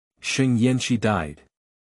Sheng Yanxi died.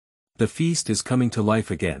 The feast is coming to life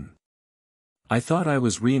again. I thought I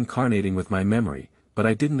was reincarnating with my memory, but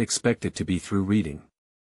I didn't expect it to be through reading.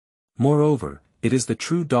 Moreover, it is the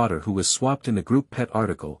true daughter who was swapped in the group pet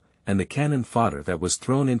article, and the canon fodder that was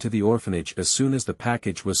thrown into the orphanage as soon as the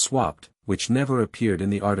package was swapped, which never appeared in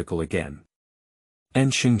the article again.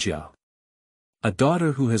 And Xingjia. A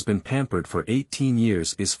daughter who has been pampered for 18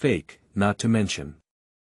 years is fake, not to mention.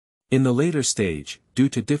 In the later stage, due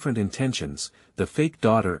to different intentions, the fake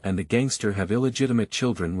daughter and the gangster have illegitimate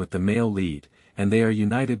children with the male lead, and they are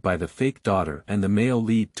united by the fake daughter and the male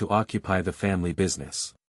lead to occupy the family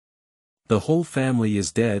business. The whole family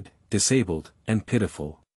is dead, disabled, and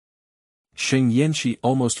pitiful. Sheng Yanxi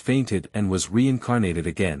almost fainted and was reincarnated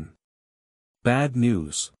again. Bad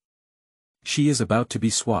news. She is about to be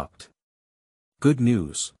swapped. Good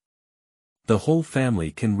news. The whole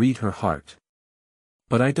family can read her heart.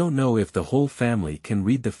 But I don't know if the whole family can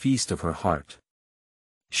read the feast of her heart.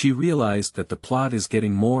 She realized that the plot is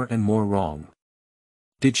getting more and more wrong.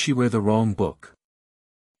 Did she wear the wrong book?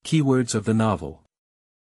 Keywords of the novel.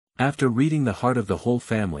 After reading The Heart of the Whole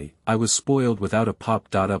Family, I was spoiled without a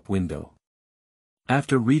pop-up window.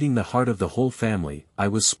 After reading The Heart of the Whole Family, I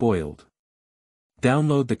was spoiled.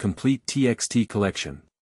 Download the complete TXT collection.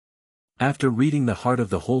 After reading The Heart of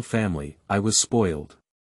the Whole Family, I was spoiled.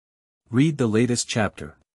 Read the latest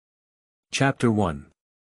chapter. Chapter 1.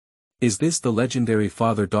 Is this the legendary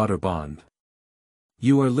father-daughter bond?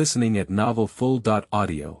 You are listening at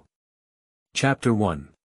novelfull.audio. Chapter 1.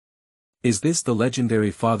 Is this the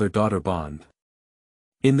legendary father-daughter bond?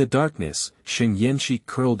 In the darkness, Sheng Yanxi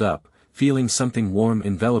curled up, feeling something warm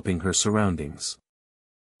enveloping her surroundings.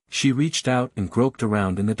 She reached out and groped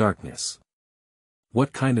around in the darkness.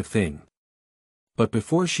 What kind of thing? But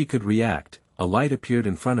before she could react, a light appeared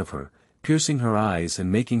in front of her, piercing her eyes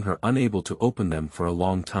and making her unable to open them for a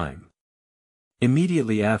long time.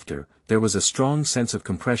 Immediately after, there was a strong sense of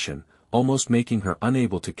compression, almost making her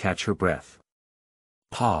unable to catch her breath.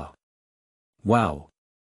 Pa! Wow!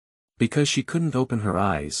 Because she couldn't open her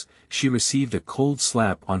eyes, she received a cold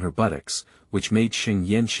slap on her buttocks, which made Sheng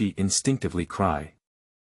Yanxi instinctively cry.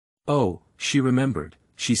 Oh, she remembered,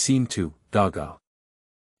 she seemed to, gaga.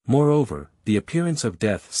 Moreover, the appearance of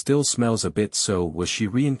death still smells a bit, so was she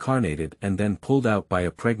reincarnated and then pulled out by a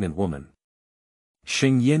pregnant woman.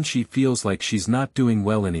 Sheng Yanxi feels like she's not doing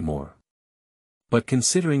well anymore. But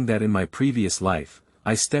considering that in my previous life,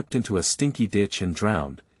 I stepped into a stinky ditch and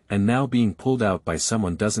drowned, and now being pulled out by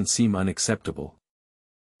someone doesn't seem unacceptable.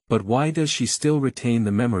 But why does she still retain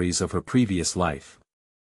the memories of her previous life?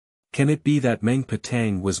 Can it be that Meng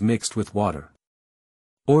Patang was mixed with water?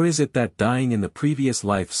 Or is it that dying in the previous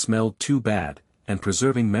life smelled too bad, and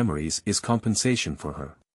preserving memories is compensation for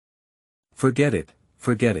her? Forget it,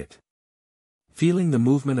 forget it. Feeling the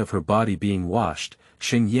movement of her body being washed,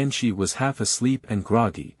 Sheng Yanxi was half asleep and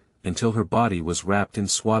groggy, until her body was wrapped in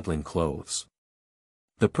swaddling clothes.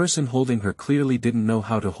 The person holding her clearly didn't know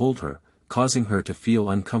how to hold her, causing her to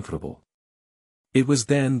feel uncomfortable. It was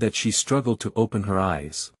then that she struggled to open her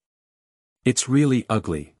eyes. It's really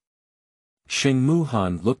ugly. Sheng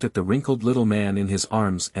Muhan looked at the wrinkled little man in his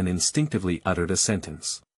arms and instinctively uttered a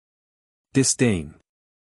sentence. Disdain.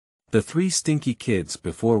 The three stinky kids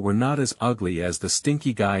before were not as ugly as the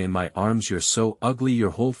stinky guy in my arms. You're so ugly, your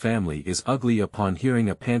whole family is ugly. Upon hearing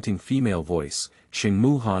a panting female voice, Sheng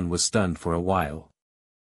Muhan was stunned for a while.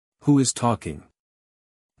 Who is talking?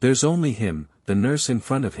 There's only him, the nurse in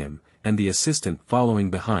front of him, and the assistant following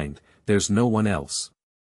behind, there's no one else.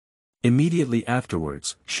 Immediately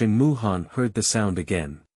afterwards, Sheng Muhan heard the sound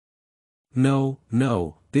again. No,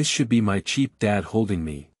 no, this should be my cheap dad holding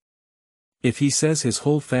me. If he says his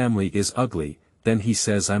whole family is ugly, then he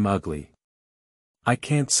says I'm ugly. I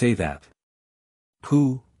can't say that.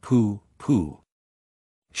 Pooh, pooh, pooh.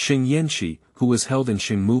 Sheng Yanxi, who was held in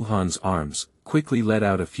Sheng Muhan's arms, quickly let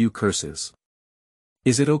out a few curses.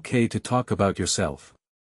 Is it okay to talk about yourself?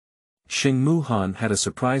 Sheng Muhan had a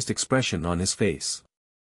surprised expression on his face.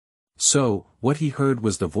 So, what he heard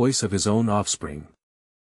was the voice of his own offspring.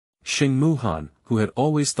 Sheng Muhan, who had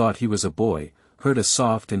always thought he was a boy, heard a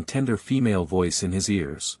soft and tender female voice in his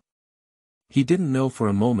ears. He didn't know for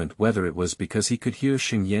a moment whether it was because he could hear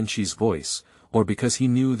Sheng Yanxi's voice, or because he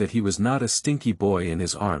knew that he was not a stinky boy in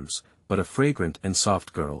his arms, but a fragrant and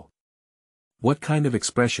soft girl. What kind of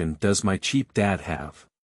expression does my cheap dad have?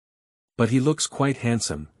 But he looks quite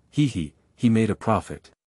handsome, he made a profit.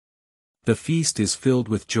 The feast is filled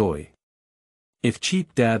with joy. If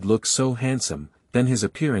cheap dad looks so handsome, then his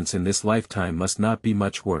appearance in this lifetime must not be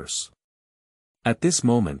much worse. At this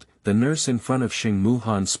moment, the nurse in front of Sheng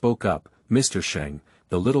Muhan spoke up, Mr. Sheng,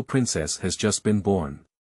 the little princess has just been born.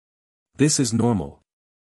 This is normal.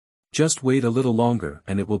 Just wait a little longer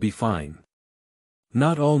and it will be fine.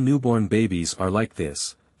 Not all newborn babies are like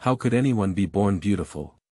this. How could anyone be born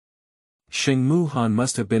beautiful? Sheng Muhan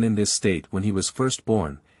must have been in this state when he was first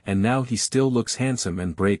born, and now he still looks handsome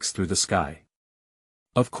and breaks through the sky.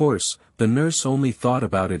 Of course, the nurse only thought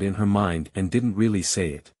about it in her mind and didn't really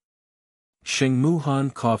say it. Sheng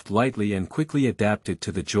Muhan coughed lightly and quickly adapted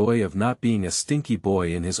to the joy of not being a stinky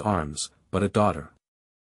boy in his arms, but a daughter.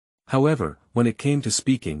 However, when it came to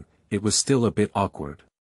speaking, it was still a bit awkward.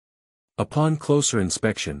 Upon closer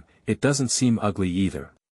inspection, it doesn't seem ugly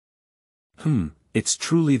either. It's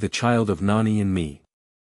truly the child of Nani and me.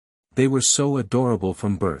 They were so adorable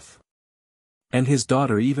from birth. And his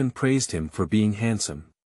daughter even praised him for being handsome.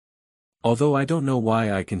 Although I don't know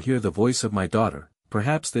why I can hear the voice of my daughter,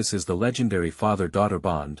 perhaps this is the legendary father-daughter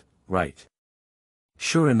bond, right?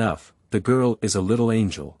 Sure enough, the girl is a little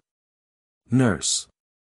angel. Nurse.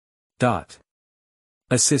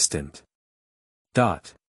 Assistant.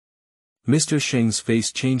 Mr. Sheng's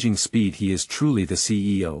face changing speed. He is truly the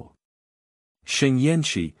CEO. Sheng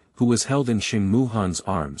Yanxi, who was held in Sheng Muhan's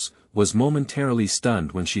arms, was momentarily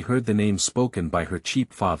stunned when she heard the name spoken by her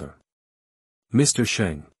cheap father. Mr.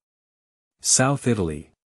 Sheng. South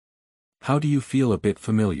Italy. How do you feel? A bit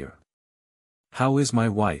familiar. How is my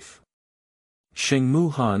wife? Sheng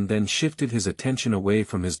Muhan then shifted his attention away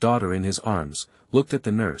from his daughter in his arms, looked at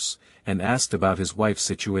the nurse, and asked about his wife's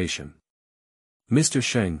situation. Mr.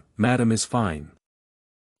 Sheng, madam is fine.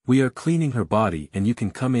 We are cleaning her body and you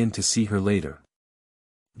can come in to see her later.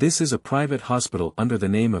 This is a private hospital under the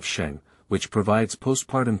name of Sheng, which provides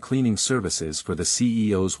postpartum cleaning services for the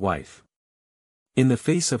CEO's wife. In the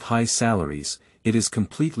face of high salaries, it is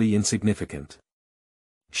completely insignificant.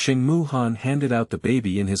 Sheng Muhan handed out the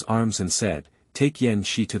baby in his arms and said, "Take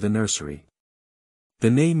Yanxi to the nursery." The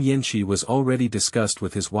name Yanxi was already discussed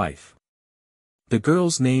with his wife. The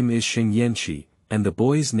girl's name is Sheng Yanxi, and the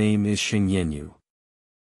boy's name is Sheng Yanyu.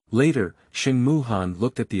 Later, Sheng Muhan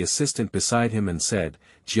looked at the assistant beside him and said,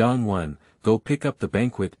 "Jiangwen, go pick up the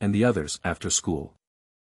banquet and the others after school.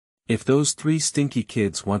 If those 3 stinky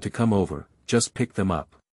kids want to come over, just pick them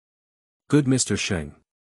up." Good, Mr. Sheng.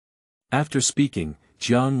 After speaking,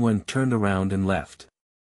 Jiangwen turned around and left.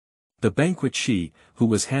 The banquet she, who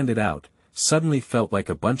was handed out, suddenly felt like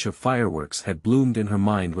a bunch of fireworks had bloomed in her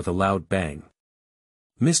mind with a loud bang.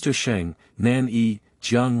 Mr. Sheng, Nan Yi,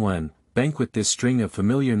 Jiangwen, banquet. This string of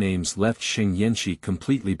familiar names left Sheng Yanxi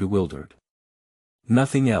completely bewildered.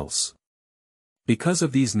 Nothing else. Because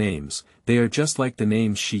of these names, they are just like the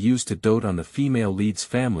names she used to dote on the female lead's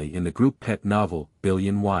family in the group pet novel,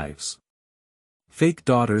 Billion Wives. Fake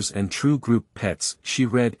daughters and true group pets she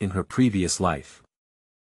read in her previous life.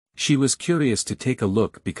 She was curious to take a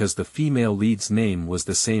look because the female lead's name was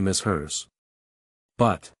the same as hers.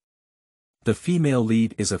 But the female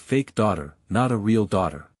lead is a fake daughter, not a real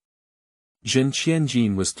daughter. Zhen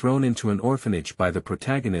Qianjin was thrown into an orphanage by the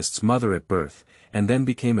protagonist's mother at birth, and then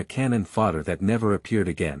became a cannon fodder that never appeared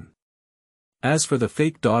again. As for the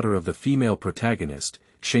fake daughter of the female protagonist,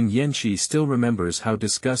 Sheng Yanxi still remembers how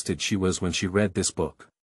disgusted she was when she read this book.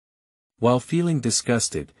 While feeling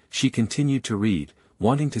disgusted, she continued to read,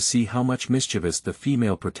 wanting to see how much mischievous the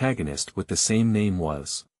female protagonist with the same name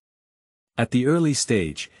was. At the early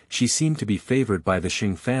stage, she seemed to be favored by the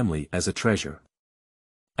Sheng family as a treasure.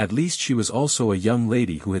 At least she was also a young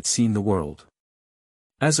lady who had seen the world.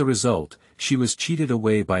 As a result, she was cheated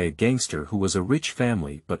away by a gangster who was a rich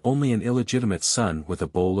family but only an illegitimate son with a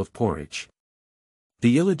bowl of porridge.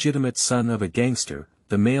 The illegitimate son of a gangster,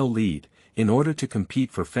 the male lead, in order to compete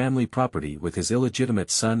for family property with his illegitimate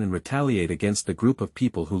son and retaliate against the group of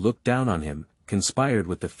people who looked down on him, conspired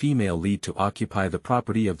with the female lead to occupy the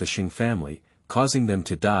property of the Sheng family, causing them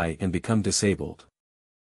to die and become disabled.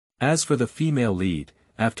 As for the female lead,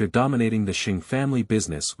 after dominating the Sheng family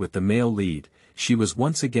business with the male lead, she was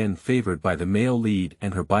once again favored by the male lead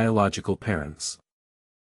and her biological parents.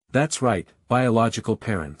 That's right, biological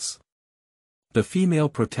parents. The female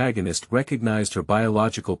protagonist recognized her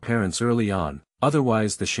biological parents early on,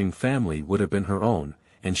 otherwise the Sheng family would have been her own,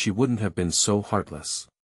 and she wouldn't have been so heartless.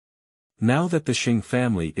 Now that the Sheng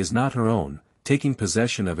family is not her own, taking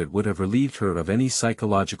possession of it would have relieved her of any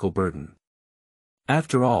psychological burden.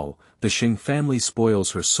 After all, the Sheng family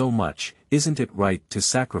spoils her so much, isn't it right to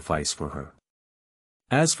sacrifice for her?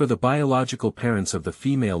 As for the biological parents of the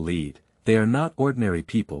female lead, they are not ordinary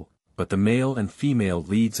people, but the male and female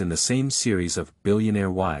leads in the same series of Billionaire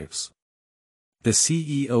Wives. The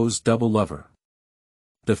CEO's double lover.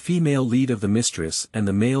 The female lead of the mistress and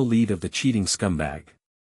the male lead of the cheating scumbag.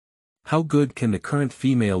 How good can the current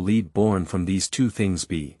female lead born from these two things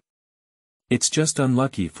be? It's just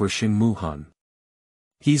unlucky for Sheng Muhan.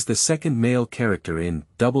 He's the second male character in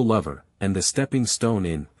Double Lover, and the stepping stone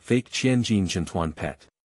in Fake Qianjin Zhentuan Pet.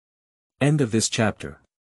 End of this chapter.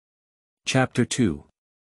 Chapter 2.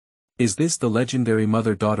 Is this the legendary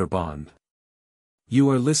mother-daughter bond? You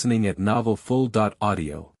are listening at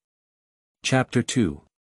novelfull.audio. Chapter 2.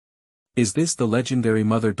 Is this the legendary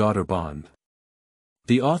mother-daughter bond?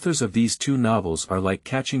 The authors of these two novels are like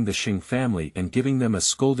catching the Sheng family and giving them a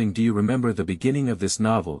scolding. Do you remember the beginning of this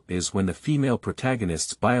novel is when the female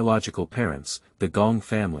protagonist's biological parents, the Gong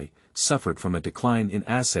family, suffered from a decline in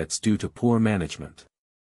assets due to poor management.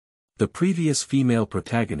 The previous female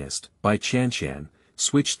protagonist, Bai Qianqian,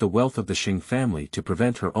 switched the wealth of the Sheng family to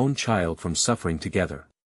prevent her own child from suffering together.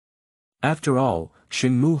 After all,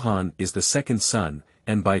 Sheng Muhan is the second son,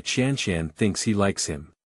 and Bai Qianqian thinks he likes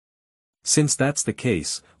him. Since that's the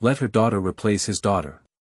case, let her daughter replace his daughter.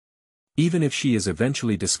 Even if she is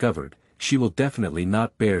eventually discovered, she will definitely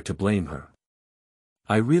not bear to blame her.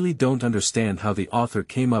 I really don't understand how the author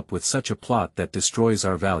came up with such a plot that destroys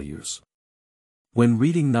our values. When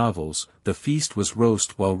reading novels, the feast was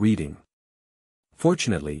roast while reading.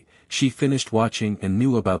 Fortunately, she finished watching and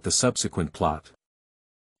knew about the subsequent plot.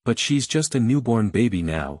 But she's just a newborn baby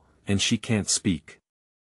now, and she can't speak.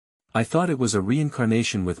 I thought it was a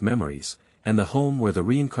reincarnation with memories, and the home where the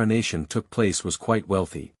reincarnation took place was quite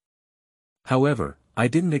wealthy. However, I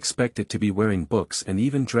didn't expect it to be wearing books and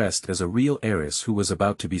even dressed as a real heiress who was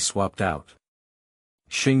about to be swapped out.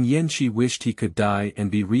 Sheng Yanxi wished he could die and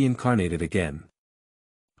be reincarnated again.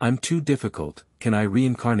 I'm too difficult, can I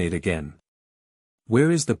reincarnate again? Where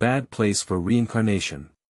is the bad place for reincarnation?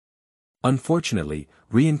 Unfortunately,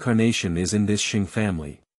 reincarnation is in this Sheng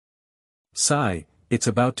family. Sigh, it's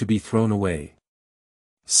about to be thrown away.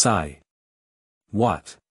 Sigh.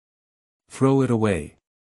 What? Throw it away.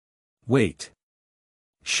 Wait.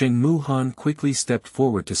 Sheng Muhan quickly stepped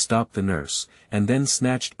forward to stop the nurse, and then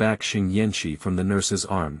snatched back Sheng Yanxi from the nurse's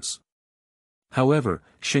arms. However,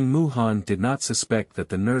 Sheng Muhan did not suspect that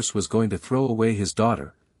the nurse was going to throw away his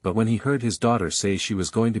daughter, but when he heard his daughter say she was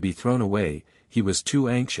going to be thrown away, he was too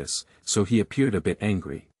anxious, so he appeared a bit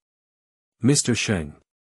angry. Mr. Sheng.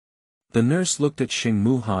 The nurse looked at Sheng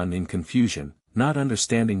Muhan in confusion, not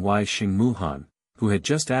understanding why Sheng Muhan, who had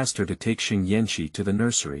just asked her to take Sheng Yanxi to the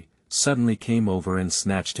nursery, suddenly came over and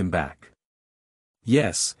snatched him back.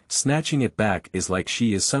 Yes, snatching it back is like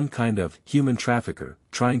she is some kind of human trafficker,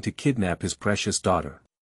 trying to kidnap his precious daughter.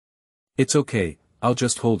 It's okay, I'll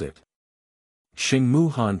just hold it. Sheng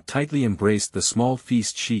Muhan tightly embraced the small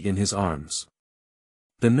feast she in his arms.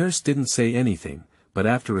 The nurse didn't say anything, but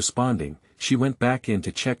after responding, she went back in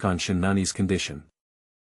to check on Shen Nani's condition.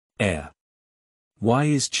 Why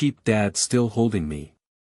is cheap dad still holding me?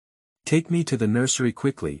 Take me to the nursery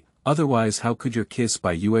quickly, otherwise how could your kiss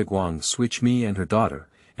by Yue Guang switch me and her daughter,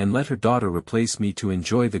 and let her daughter replace me to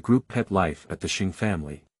enjoy the group pet life at the Sheng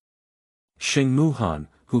family? Sheng Muhan,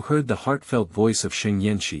 who heard the heartfelt voice of Sheng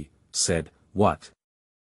Yanxi, said, What?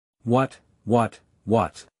 What?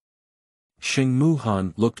 Sheng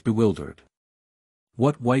Muhan looked bewildered.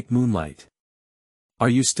 What white moonlight? Are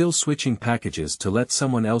you still switching packages to let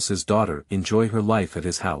someone else's daughter enjoy her life at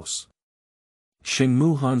his house? Sheng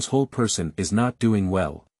Muhan's whole person is not doing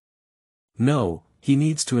well. No, he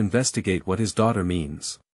needs to investigate what his daughter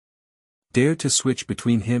means. Dare to switch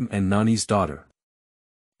between him and Nani's daughter.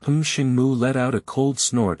 Sheng Mu let out a cold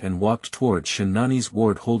snort and walked toward Shen Nani's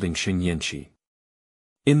ward holding Sheng Yanxi.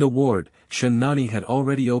 In the ward, Shen Nani had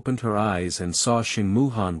already opened her eyes and saw Sheng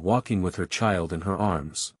Muhan walking with her child in her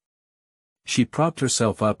arms. She propped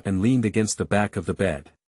herself up and leaned against the back of the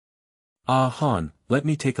bed. Ah Han, let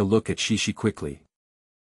me take a look at Shishi quickly.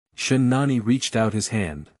 Shen Nani reached out his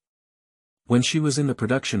hand. When she was in the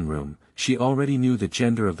production room, she already knew the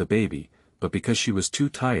gender of the baby, but because she was too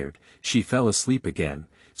tired, she fell asleep again,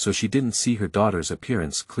 so she didn't see her daughter's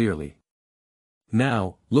appearance clearly.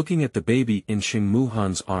 Now, looking at the baby in Sheng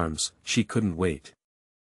Muhan's arms, she couldn't wait.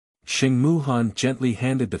 Sheng Muhan gently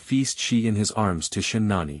handed the feast she in his arms to Shen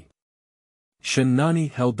Nani. Shen Nani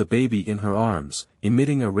held the baby in her arms,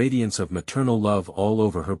 emitting a radiance of maternal love all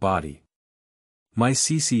over her body. My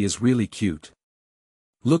Sisi is really cute.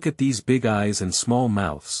 Look at these big eyes and small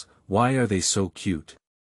mouths, why are they so cute?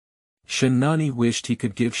 Shen Nani wished he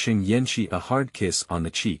could give Sheng Yanxi a hard kiss on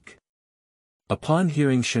the cheek. Upon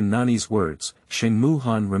hearing Shen Nani's words, Sheng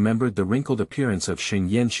Muhan remembered the wrinkled appearance of Sheng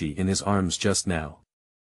Yanxi in his arms just now.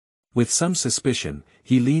 With some suspicion,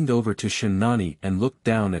 he leaned over to Shen Nani and looked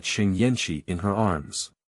down at Sheng Yanxi in her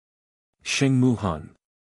arms. Sheng Muhan.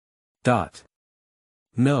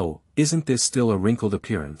 No, isn't this still a wrinkled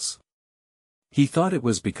appearance? He thought it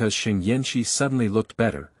was because Sheng Yanxi suddenly looked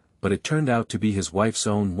better, but it turned out to be his wife's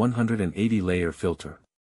own 180-layer filter.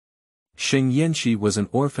 Sheng Yanxi was an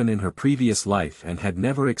orphan in her previous life and had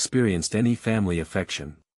never experienced any family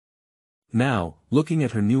affection. Now, looking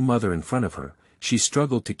at her new mother in front of her, she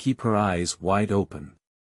struggled to keep her eyes wide open.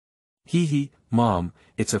 Hee, Mom,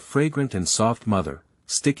 it's a fragrant and soft mother,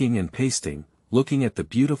 sticking and pasting, looking at the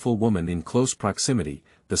beautiful woman in close proximity,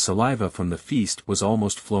 the saliva from the feast was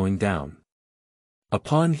almost flowing down.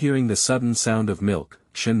 Upon hearing the sudden sound of milk,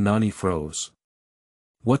 Sheng Yanxi froze.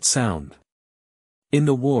 What sound? In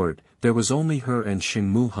the ward, there was only her and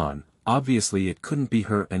Sheng Muhan. Obviously it couldn't be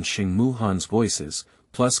her and Sheng Muhan's voices,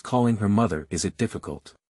 plus calling her mother. Is it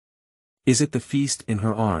difficult? Is it the feast in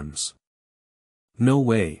her arms? No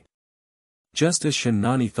way. Just as Sheng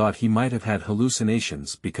Yanxi thought he might have had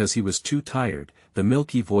hallucinations because he was too tired, the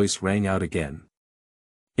milky voice rang out again.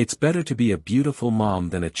 It's better to be a beautiful mom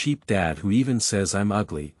than a cheap dad who even says I'm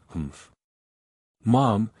ugly, humph.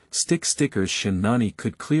 Mom, stickers. Sheng Yanxi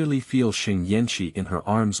could clearly feel Sheng Yanxi in her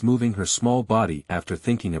arms moving her small body after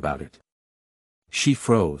thinking about it. She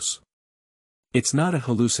froze. It's not a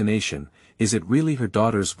hallucination, is it really her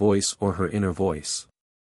daughter's voice or her inner voice?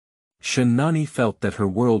 Sheng Yanxi felt that her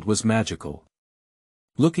world was magical.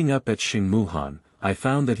 Looking up at Sheng Muhan, I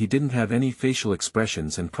found that he didn't have any facial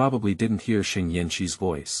expressions and probably didn't hear Sheng Yanxi's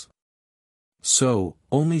voice. So,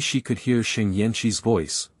 only she could hear Sheng Yanxi's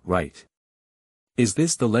voice, right? Is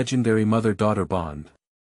this the legendary mother-daughter bond?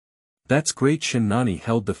 That's great. Sheng Yanxi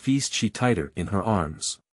held the feast she tighter in her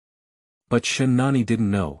arms. But Sheng Yanxi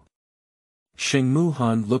didn't know. Sheng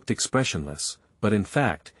Muhan looked expressionless, but in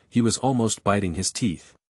fact, he was almost biting his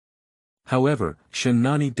teeth. However, Sheng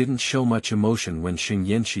Yanxi didn't show much emotion when Sheng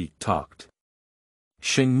Yanxi talked.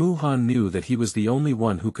 Sheng Muhan knew that he was the only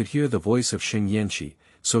one who could hear the voice of Sheng Yanxi,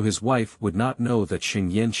 so his wife would not know that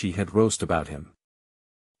Sheng Yanxi had roast about him.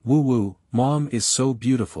 Woo, Mom is so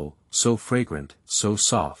beautiful, so fragrant, so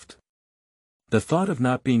soft. The thought of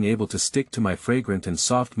not being able to stick to my fragrant and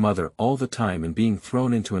soft mother all the time and being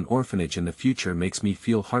thrown into an orphanage in the future makes me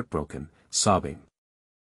feel heartbroken, sobbing.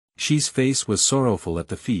 She's face was sorrowful at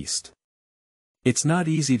the feast. It's not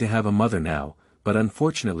easy to have a mother now, but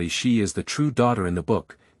unfortunately she is the true daughter in the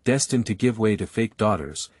book, destined to give way to fake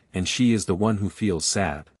daughters, and she is the one who feels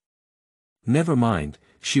sad. Never mind,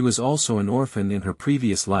 she was also an orphan in her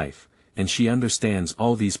previous life, and she understands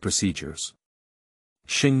all these procedures.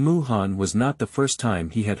 Sheng Muhan was not the first time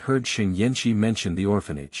he had heard Sheng Yanxi mention the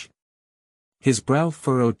orphanage. His brow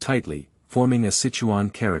furrowed tightly, forming a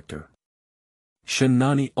Sichuan character. Sheng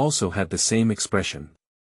Yanxi also had the same expression.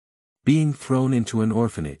 Being thrown into an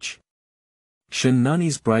orphanage. Sheng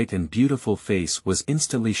Yanxi's bright and beautiful face was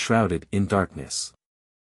instantly shrouded in darkness.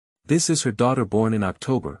 This is her daughter born in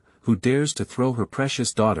October, who dares to throw her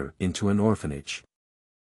precious daughter into an orphanage.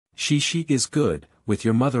 She is good, with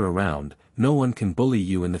your mother around, no one can bully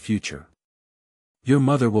you in the future. Your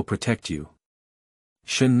mother will protect you.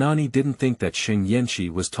 Sheng Yanxi didn't think that Sheng Yanxi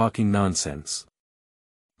was talking nonsense.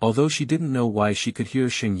 Although she didn't know why she could hear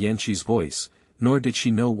Sheng Yanxi's voice, nor did she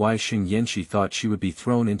know why Sheng Yanxi thought she would be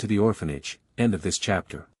thrown into the orphanage. End of this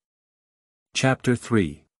chapter. Chapter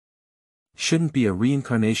 3. Shouldn't be a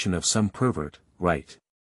reincarnation of some pervert, right?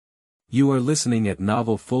 You are listening at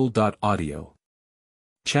novelfull.audio.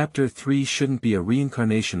 Chapter 3 shouldn't be a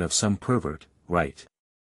reincarnation of some pervert, right?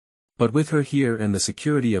 But with her here and the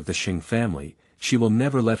security of the Sheng family, she will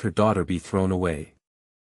never let her daughter be thrown away.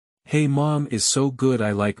 Hey, Mom is so good.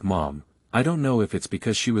 I like Mom. I don't know if it's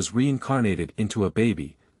because she was reincarnated into a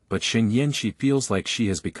baby, but Sheng Yanxi feels like she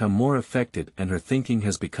has become more affected and her thinking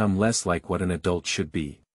has become less like what an adult should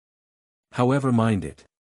be. However, mind it.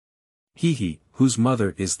 Hee, whose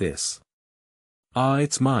mother is this? Ah,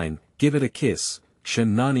 it's mine, give it a kiss.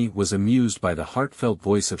 Sheng Yanxi was amused by the heartfelt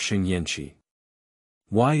voice of Sheng Yanxi.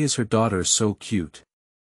 Why is her daughter so cute?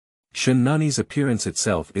 Sheng Yanxi's appearance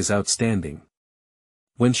itself is outstanding.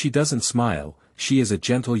 When she doesn't smile, she is a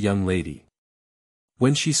gentle young lady.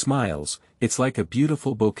 When she smiles, it's like a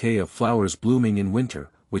beautiful bouquet of flowers blooming in winter,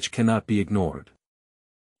 which cannot be ignored.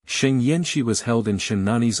 Sheng Yanxi was held in Sheng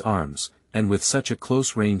Yanxi's arms, and with such a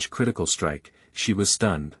close-range critical strike, she was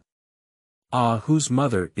stunned. Ah, whose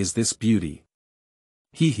mother is this beauty?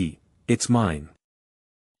 Hee, it's mine.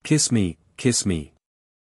 Kiss me, kiss me.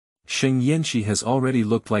 Sheng Yanxi has already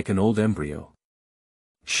looked like an old embryo.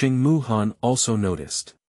 Sheng Muhan also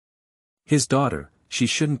noticed. His daughter, she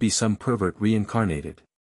shouldn't be some pervert reincarnated.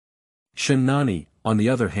 Sheng Yanxi, on the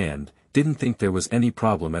other hand, didn't think there was any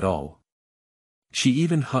problem at all. She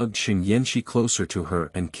even hugged Sheng Yanxi closer to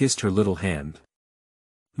her and kissed her little hand.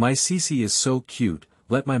 My Sisi is so cute,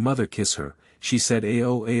 let my mother kiss her, she said.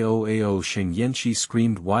 Ao. Sheng Yanxi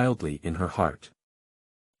screamed wildly in her heart.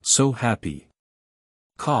 So happy.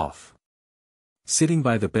 Cough. Sitting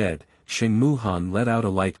by the bed, Sheng Muhan let out a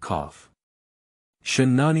light cough.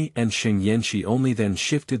 Sheng Nani and Sheng Yanxi only then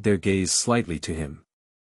shifted their gaze slightly to him.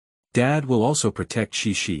 Dad will also protect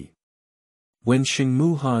Shi. When Sheng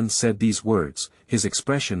Muhan said these words, his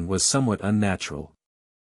expression was somewhat unnatural.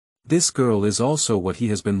 This girl is also what he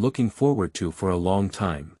has been looking forward to for a long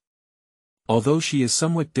time. Although she is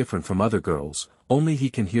somewhat different from other girls, only he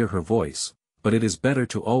can hear her voice, but it is better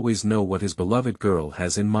to always know what his beloved girl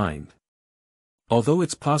has in mind. Although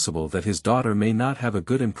it's possible that his daughter may not have a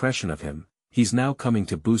good impression of him, he's now coming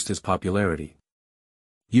to boost his popularity.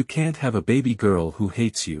 You can't have a baby girl who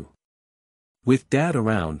hates you. With Dad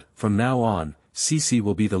around, from now on, Cici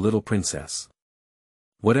will be the little princess.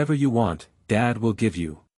 Whatever you want, Dad will give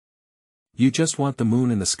you. You just want the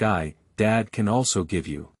moon in the sky, Dad can also give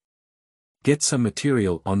you. Get some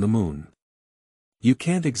material on the moon. You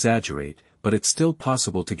can't exaggerate, but it's still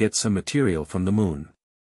possible to get some material from the moon.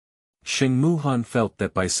 Sheng Muhan felt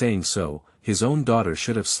that by saying so, his own daughter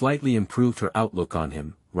should have slightly improved her outlook on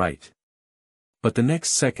him, right? But the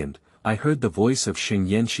next second, I heard the voice of Sheng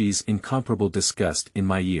Yanxi's incomparable disgust in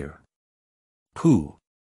my ear. Pooh!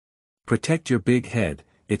 Protect your big head,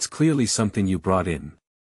 it's clearly something you brought in.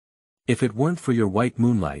 If it weren't for your white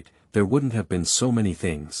moonlight, there wouldn't have been so many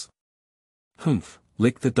things. Humph,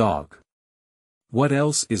 lick the dog. What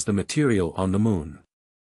else is the material on the moon?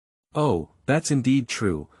 Oh, that's indeed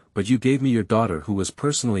true, but you gave me your daughter who was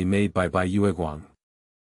personally made by Bai Yueguang.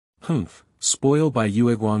 Humph, spoil Bai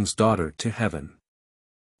Yueguang's daughter to heaven.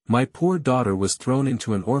 My poor daughter was thrown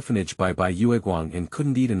into an orphanage by Bai Yueguang and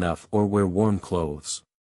couldn't eat enough or wear warm clothes.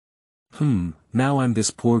 Now I'm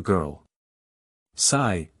this poor girl.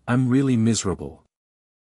 Sigh, I'm really miserable.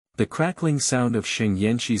 The crackling sound of Sheng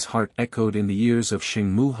Yanxi's heart echoed in the ears of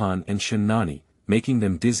Sheng Muhan and Sheng Nani, making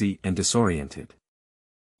them dizzy and disoriented.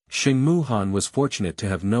 Sheng Muhan was fortunate to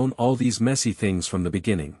have known all these messy things from the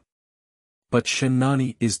beginning. But Sheng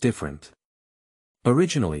Nani is different.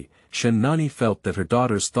 Originally, Sheng Nani felt that her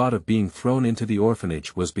daughter's thought of being thrown into the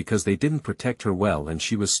orphanage was because they didn't protect her well and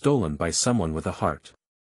she was stolen by someone with a heart.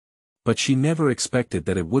 But she never expected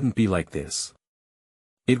that it wouldn't be like this.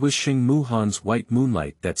 It was Sheng Muhan's white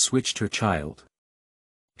moonlight that switched her child.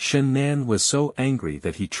 Shen Nan was so angry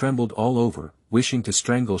that he trembled all over, wishing to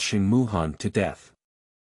strangle Sheng Muhan to death.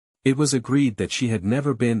 It was agreed that she had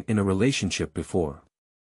never been in a relationship before.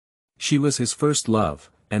 She was his first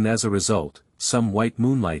love, and as a result, some white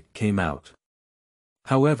moonlight came out.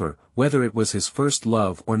 However, whether it was his first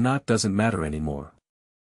love or not doesn't matter anymore.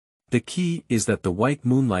 The key is that the white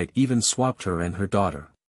moonlight even swapped her and her daughter.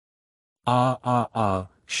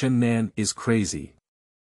 Shen Nan is crazy.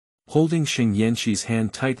 Holding Sheng Yanxi's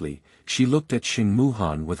hand tightly, she looked at Sheng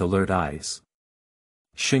Muhan with alert eyes.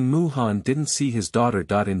 Sheng Muhan didn't see his daughter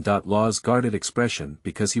Law's guarded expression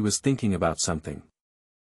because he was thinking about something.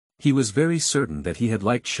 He was very certain that he had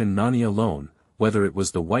liked Sheng Nani alone, whether it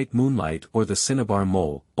was the white moonlight or the cinnabar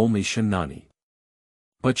mole, only Sheng Nani.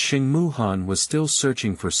 But Sheng Muhan was still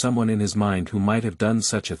searching for someone in his mind who might have done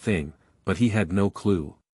such a thing, but he had no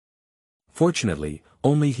clue. Fortunately,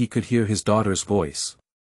 only he could hear his daughter's voice.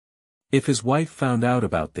 If his wife found out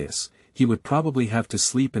about this, he would probably have to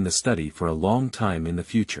sleep in the study for a long time in the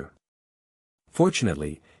future.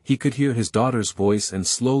 Fortunately, he could hear his daughter's voice and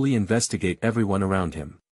slowly investigate everyone around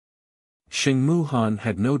him. Sheng Muhan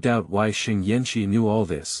had no doubt why Sheng Yanxi knew all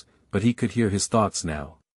this, but he could hear his thoughts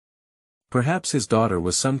now. Perhaps his daughter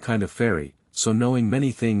was some kind of fairy, so knowing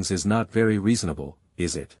many things is not very reasonable,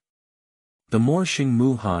 is it? The more Sheng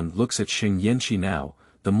Muhan looks at Sheng Yanxi now,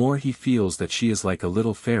 the more he feels that she is like a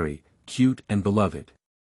little fairy, cute and beloved.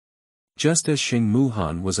 Just as Sheng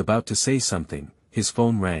Muhan was about to say something, his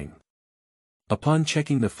phone rang. Upon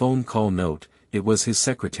checking the phone call note, it was his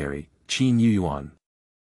secretary, Qin Yuan.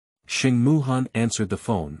 Sheng Muhan answered the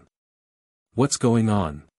phone. What's going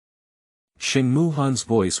on? Sheng Muhan's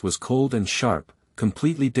voice was cold and sharp,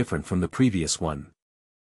 completely different from the previous one.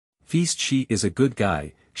 Feast Shi is a good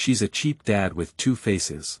guy, she's a cheap dad with two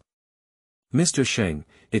faces. Mr. Sheng,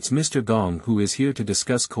 it's Mr. Gong who is here to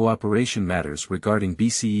discuss cooperation matters regarding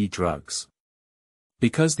BCE drugs.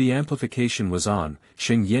 Because the amplification was on,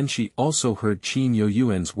 Sheng Yanxi also heard Qin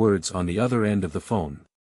Yuan's words on the other end of the phone.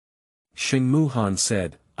 Sheng Muhan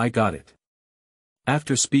said, I got it.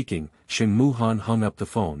 After speaking, Sheng Muhan hung up the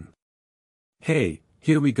phone. Hey,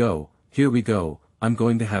 here we go, I'm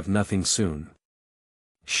going to have nothing soon.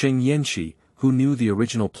 Sheng Yanxi, who knew the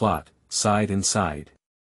original plot, sighed and sighed.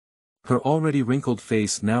 Her already wrinkled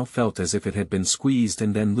face now felt as if it had been squeezed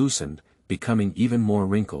and then loosened, becoming even more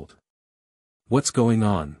wrinkled. What's going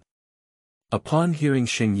on? Upon hearing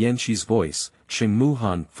Sheng Yanxi's voice, Sheng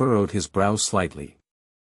Muhan furrowed his brow slightly.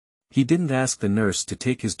 He didn't ask the nurse to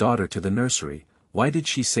take his daughter to the nursery. Why did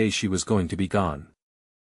she say she was going to be gone?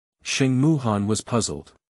 Sheng Muhan was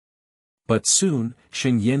puzzled. But soon,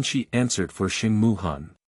 Sheng Yanxi answered for Sheng Muhan.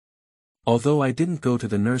 Although I didn't go to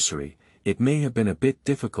the nursery, it may have been a bit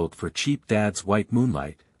difficult for Cheap Dad's white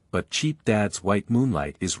moonlight, but Cheap Dad's white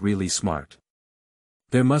moonlight is really smart.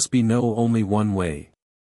 There must be only one way.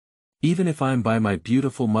 Even if I'm by my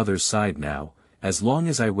beautiful mother's side now, as long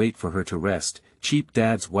as I wait for her to rest, Cheap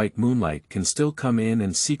Dad's white moonlight can still come in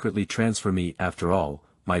and secretly transfer me. After all,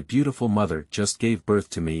 my beautiful mother just gave birth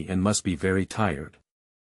to me and must be very tired.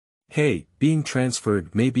 Hey, being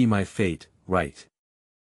transferred may be my fate, right?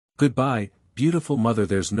 Goodbye, beautiful mother.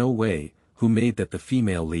 There's no way. Who made that the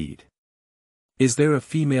female lead? Is there a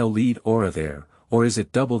female lead aura there, or is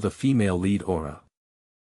it double the female lead aura?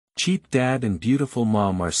 Cheap Dad and beautiful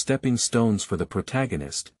mom are stepping stones for the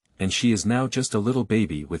protagonist, and she is now just a little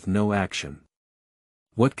baby with no action.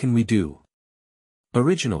 What can we do?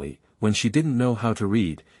 Originally, when she didn't know how to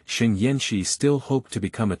read, Sheng Yanxi still hoped to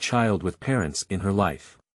become a child with parents in her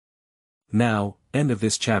life. Now, end of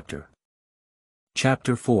this chapter.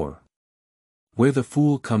 Chapter 4. Where the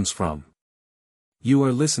Fool Comes From. You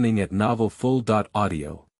are listening at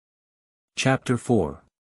novelfull.audio. Chapter 4.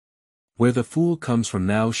 Where the Fool Comes From.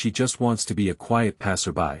 Now she just wants to be a quiet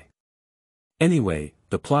passerby. Anyway,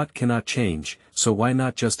 the plot cannot change, so why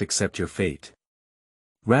not just accept your fate?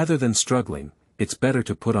 Rather than struggling, it's better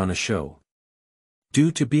to put on a show.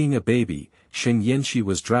 Due to being a baby, Sheng Yanxi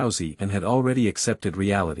was drowsy and had already accepted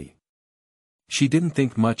reality. She didn't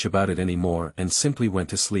think much about it anymore and simply went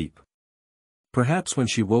to sleep. Perhaps when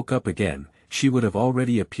she woke up again, she would have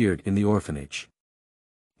already appeared in the orphanage.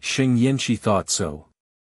 Sheng Yanxi thought so.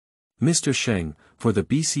 Mr. Sheng, for the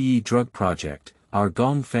BCE drug project, our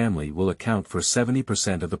Gong family will account for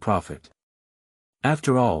 70% of the profit.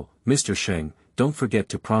 After all, Mr. Sheng, don't forget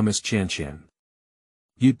to promise Qianqian.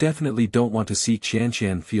 You definitely don't want to see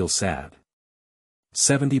Qianqian feel sad.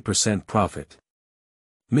 70% profit.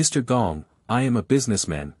 Mr. Gong, I am a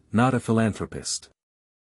businessman, not a philanthropist.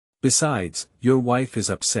 Besides, your wife is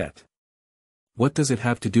upset. What does it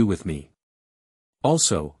have to do with me?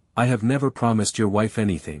 Also, I have never promised your wife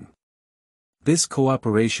anything. This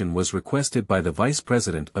cooperation was requested by the vice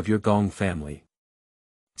president of your Gong family.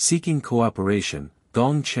 Seeking cooperation,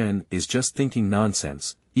 Gong Chen is just thinking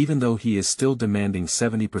nonsense, even though he is still demanding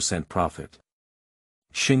 70% profit.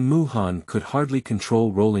 Sheng Muhan could hardly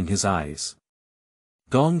control rolling his eyes.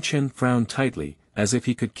 Gong Chen frowned tightly, as if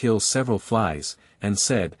he could kill several flies, and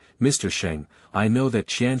said, Mr. Sheng, I know that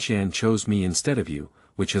Qianqian chose me instead of you,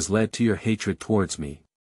 which has led to your hatred towards me.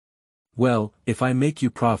 Well, if I make you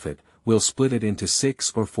profit, we'll split it into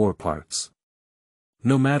 6 or 4 parts.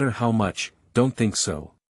 No matter how much, don't think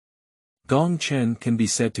so. Gong Chen can be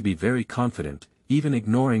said to be very confident, even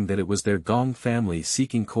ignoring that it was their Gong family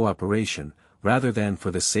seeking cooperation, rather than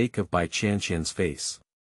for the sake of Bai Qianqian's face.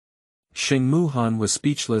 Sheng Muhan was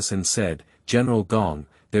speechless and said, General Gong,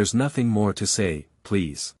 there's nothing more to say,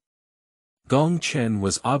 please. Gong Chen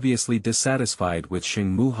was obviously dissatisfied with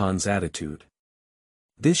Sheng Muhan's attitude.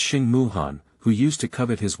 This Sheng Muhan, who used to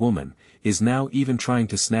covet his woman, is now even trying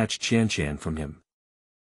to snatch Qianqian from him.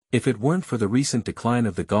 If it weren't for the recent decline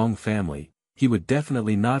of the Gong family, he would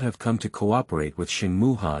definitely not have come to cooperate with Sheng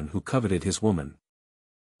Muhan who coveted his woman.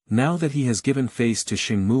 Now that he has given face to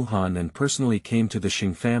Sheng Muhan and personally came to the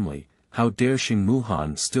Sheng family, how dare Sheng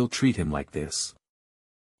Muhan still treat him like this?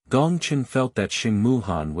 Gong Chen felt that Sheng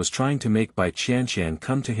Muhan was trying to make Bai Qianqian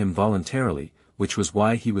come to him voluntarily, which was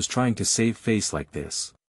why he was trying to save face like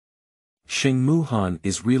this. Sheng Muhan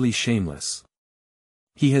is really shameless.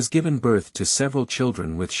 He has given birth to several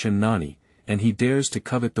children with Shen Nani, and he dares to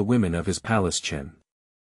covet the women of his palace Chen.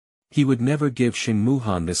 He would never give Sheng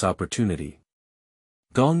Muhan this opportunity.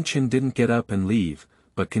 Gong Chen didn't get up and leave,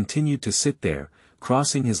 but continued to sit there,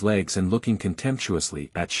 crossing his legs and looking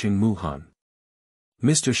contemptuously at Sheng Muhan.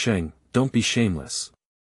 Mr. Sheng, don't be shameless.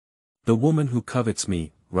 The woman who covets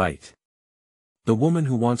me, right? The woman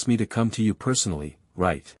who wants me to come to you personally,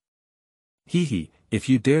 right? Hee, if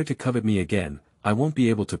you dare to covet me again, I won't be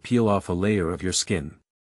able to peel off a layer of your skin.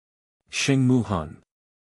 Sheng Muhan.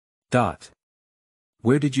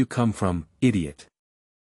 Where did you come from, idiot?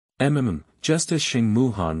 Just as Sheng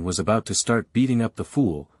Muhan was about to start beating up the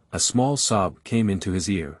fool, a small sob came into his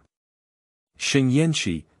ear. Sheng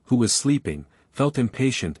Yanxi, who was sleeping, felt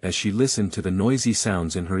impatient as she listened to the noisy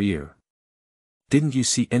sounds in her ear. Didn't you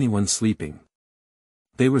see anyone sleeping?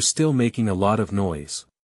 They were still making a lot of noise.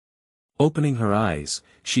 Opening her eyes,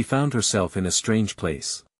 she found herself in a strange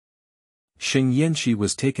place. Sheng Yanxi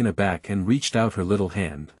was taken aback and reached out her little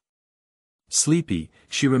hand. Sleepy,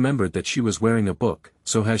 she remembered that she was wearing a book,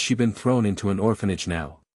 so has she been thrown into an orphanage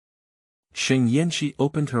now? Sheng Yanxi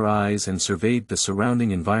opened her eyes and surveyed the surrounding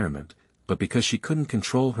environment, but because she couldn't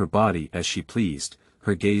control her body as she pleased,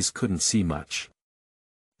 her gaze couldn't see much.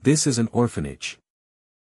 This is an orphanage.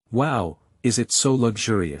 Wow, is it so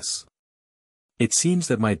luxurious? It seems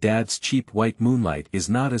that my dad's cheap white moonlight is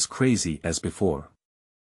not as crazy as before.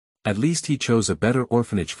 At least he chose a better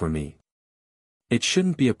orphanage for me. It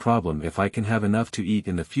shouldn't be a problem if I can have enough to eat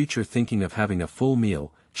in the future. Thinking of having a full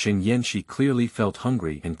meal, Sheng Yanxi clearly felt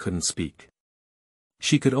hungry and couldn't speak.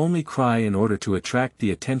 She could only cry in order to attract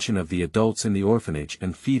the attention of the adults in the orphanage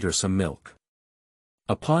and feed her some milk.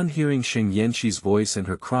 Upon hearing Sheng Yanxi's voice and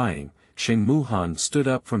her crying, Sheng Muhan stood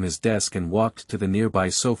up from his desk and walked to the nearby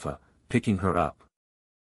sofa, picking her up.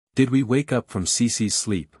 Did we wake up from Cece's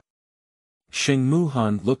sleep? Sheng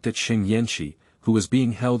Muhan looked at Sheng Yanxi, who was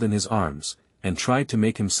being held in his arms, and tried to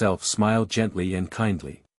make himself smile gently and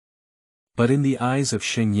kindly. But in the eyes of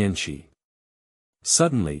Sheng Yanxi,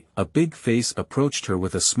 suddenly, a big face approached her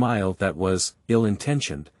with a smile that was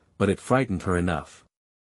ill-intentioned, but it frightened her enough.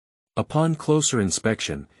 Upon closer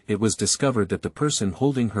inspection, it was discovered that the person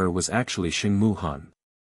holding her was actually Sheng Muhan.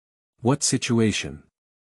 What situation?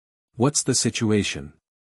 What's the situation?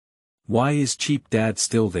 Why is cheap dad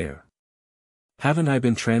still there? Haven't I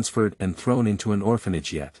been transferred and thrown into an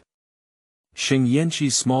orphanage yet? Sheng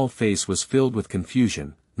Yanxi's small face was filled with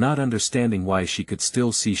confusion, not understanding why she could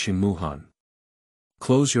still see Sheng Muhan.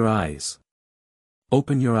 Close your eyes.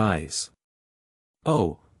 Open your eyes.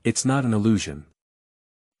 Oh, it's not an illusion.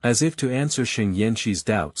 As if to answer Sheng Yanxi's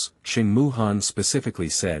doubts, Sheng Muhan specifically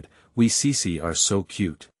said, "We Cece are so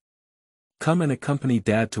cute. Come and accompany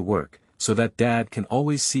dad to work, so that dad can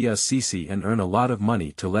always see us Cece and earn a lot of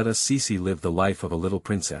money to let us Cece live the life of a little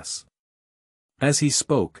princess." As he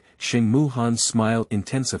spoke, Sheng Muhan's smile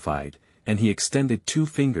intensified, and he extended 2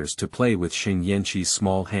 fingers to play with Sheng Yanxi's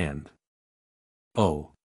small hand.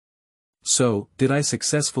 Oh. So, did I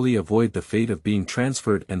successfully avoid the fate of being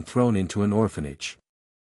transferred and thrown into an orphanage?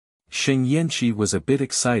 Sheng Yanxi was a bit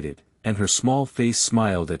excited, and her small face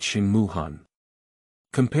smiled at Sheng Muhan.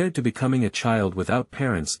 Compared to becoming a child without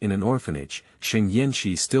parents in an orphanage, Sheng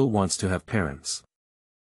Yanxi still wants to have parents.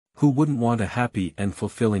 Who wouldn't want a happy and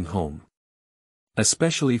fulfilling home?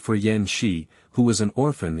 Especially for Yanxi, who was an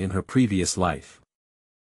orphan in her previous life.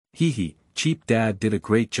 Hehe, cheap dad did a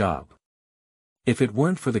great job. If it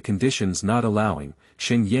weren't for the conditions not allowing,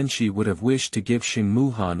 Sheng Yanxi would have wished to give Sheng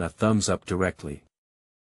Muhan a thumbs up directly.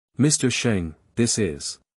 Mr. Sheng, this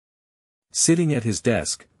is. Sitting at his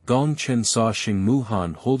desk, Gong Chen saw Sheng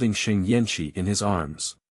Muhan holding Sheng Yanxi in his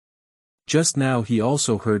arms. Just now he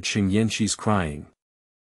also heard Sheng Yanxi's crying.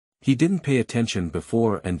 He didn't pay attention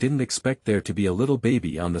before and didn't expect there to be a little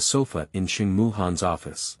baby on the sofa in Sheng Muhan's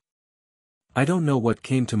office. I don't know what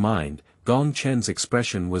came to mind. Gong Chen's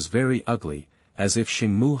expression was very ugly, as if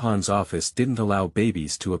Sheng Muhan's office didn't allow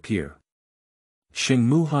babies to appear. Sheng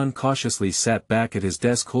Muhan cautiously sat back at his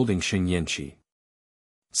desk holding Sheng Yanxi.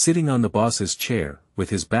 Sitting on the boss's chair, with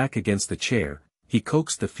his back against the chair, he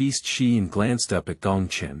coaxed the feast she and glanced up at Gong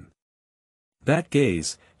Chen. That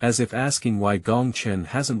gaze, as if asking why Gong Chen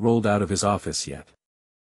hasn't rolled out of his office yet.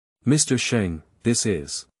 Mr. Sheng, this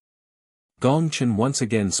is. Gong Chen once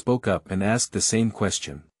again spoke up and asked the same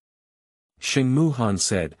question. Sheng Muhan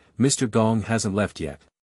said, Mr. Gong hasn't left yet.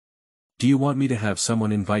 Do you want me to have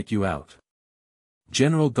someone invite you out?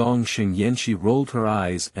 General Gong. Sheng Yanxi rolled her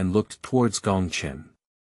eyes and looked towards Gong Chen.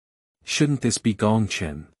 Shouldn't this be Gong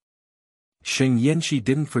Chen? Sheng Yanxi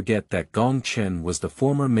didn't forget that Gong Chen was the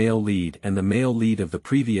former male lead and the male lead of the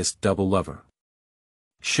previous double lover.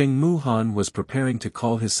 Sheng Muhan was preparing to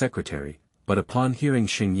call his secretary, but upon hearing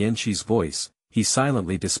Sheng Yanxi's voice, he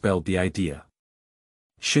silently dispelled the idea.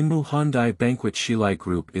 Sheng Muhandai Banquet Shilai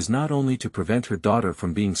Group is not only to prevent her daughter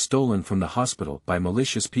from being stolen from the hospital by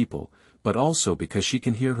malicious people, but also because she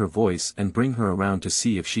can hear her voice and bring her around to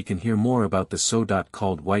see if she can hear more about the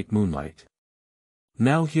so-called white moonlight.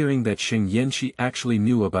 Now hearing that Sheng Yanxi actually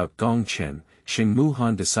knew about Gong Chen, Sheng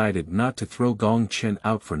Muhan decided not to throw Gong Chen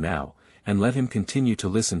out for now, and let him continue to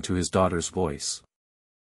listen to his daughter's voice.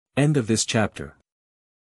 End of this chapter.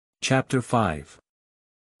 Chapter 5.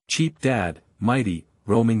 Cheap Dad, Mighty,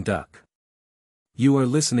 Roaming Duck. You are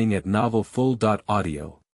listening at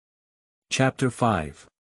novelfull.audio. Chapter 5.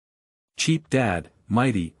 Cheap Dad,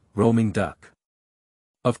 Mighty, Roaming Duck.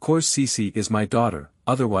 Of course Cece is my daughter,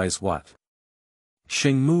 otherwise what?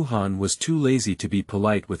 Sheng Muhan was too lazy to be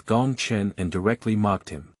polite with Gong Chen and directly mocked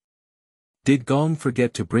him. Did Gong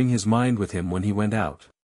forget to bring his mind with him when he went out?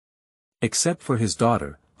 Except for his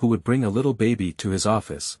daughter, who would bring a little baby to his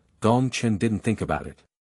office, Gong Chen didn't think about it.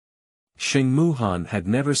 Sheng Muhan had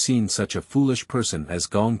never seen such a foolish person as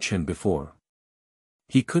Gong Chen before.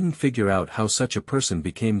 He couldn't figure out how such a person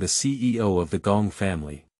became the CEO of the Gong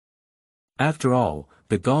family. After all,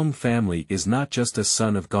 the Gong family is not just a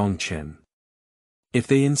son of Gong Chen. If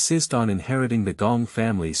they insist on inheriting the Gong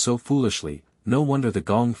family so foolishly, no wonder the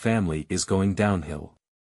Gong family is going downhill.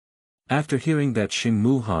 After hearing that Sheng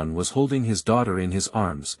Muhan was holding his daughter in his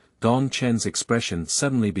arms, Gong Chen's expression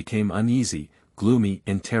suddenly became uneasy, gloomy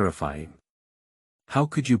and terrifying. How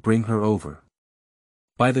could you bring her over?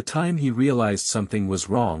 By the time he realized something was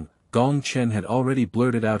wrong, Gong Chen had already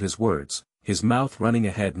blurted out his words, his mouth running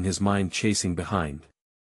ahead and his mind chasing behind.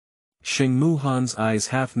 Sheng Muhan's eyes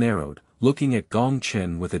half narrowed, looking at Gong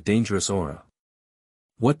Chen with a dangerous aura.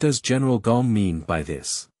 What does General Gong mean by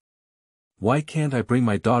this? Why can't I bring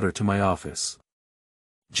my daughter to my office?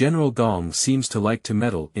 General Gong seems to like to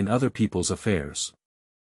meddle in other people's affairs.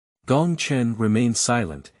 Gong Chen remained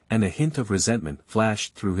silent, and a hint of resentment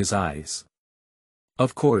flashed through his eyes.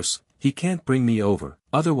 Of course, he can't bring me over,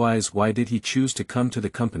 otherwise why did he choose to come to the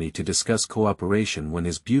company to discuss cooperation when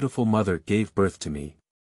his beautiful mother gave birth to me?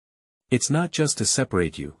 It's not just to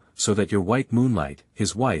separate you, so that your white moonlight,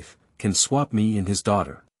 his wife, can swap me and his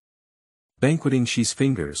daughter. Banqueting she's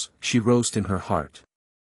fingers, she roast in her heart.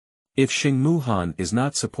 If Sheng Muhan is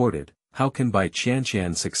not supported, how can Bai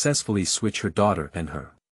Qianqian successfully switch her daughter and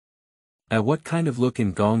her? At what kind of look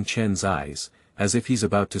in Gong Chen's eyes, as if he's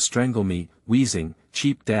about to strangle me, wheezing,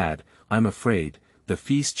 cheap dad, I'm afraid, the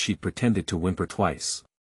feast she pretended to whimper twice.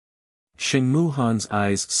 Sheng Muhan's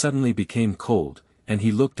eyes suddenly became cold, and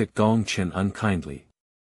he looked at Gong Chen unkindly.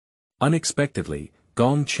 Unexpectedly,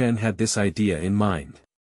 Gong Chen had this idea in mind.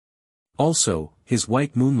 Also, his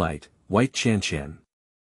white moonlight, white Qianqian.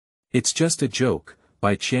 It's just a joke,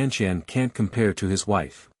 Bai Qianqian can't compare to his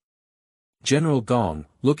wife. General Gong,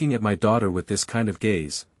 looking at my daughter with this kind of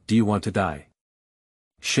gaze, do you want to die?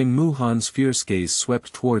 Sheng Muhan's fierce gaze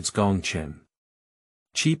swept towards Gong Chen.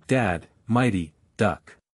 Cheap dad, mighty,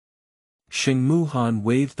 duck. Sheng Muhan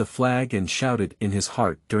waved the flag and shouted in his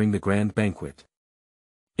heart during the grand banquet.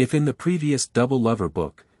 If in the previous Double Lover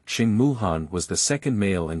book, Sheng Muhan was the second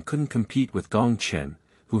male and couldn't compete with Gong Chen,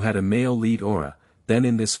 who had a male lead aura, then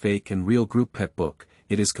in this fake and real group pet book,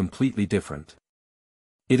 it is completely different.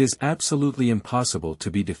 It is absolutely impossible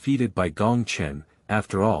to be defeated by Gong Chen,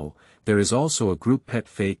 after all, there is also a group pet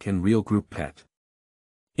fake and real group pet.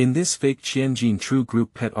 In this fake Qianjin true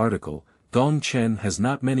group pet article, Gong Chen has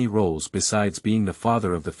not many roles besides being the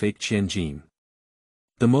father of the fake Qianjin.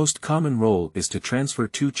 The most common role is to transfer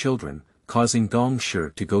 2 children, causing Gong Shi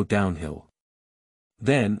to go downhill.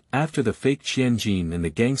 Then, after the fake Qianjin and the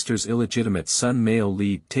gangster's illegitimate son male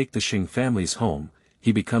lead take the Sheng family's home,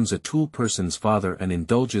 he becomes a tool person's father and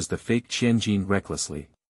indulges the fake Qianjin recklessly.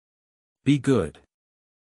 Be good.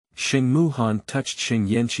 Sheng Muhan touched Sheng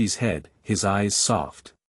Yanxi's head, his eyes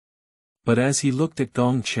soft. But as he looked at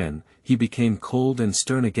Gong Chen, he became cold and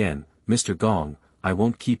stern again. Mr. Gong, I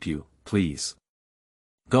won't keep you, please.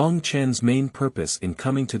 Gong Chen's main purpose in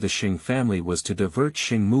coming to the Sheng family was to divert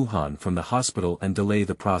Sheng Muhan from the hospital and delay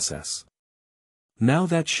the process. Now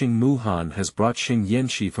that Sheng Muhan has brought Sheng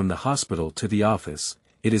Yanxi from the hospital to the office,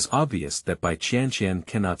 it is obvious that Bai Qianqian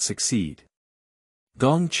cannot succeed.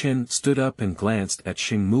 Gong Chen stood up and glanced at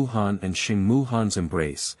Sheng Muhan and Sheng Muhan's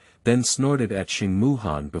embrace, then snorted at Sheng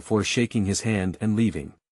Muhan before shaking his hand and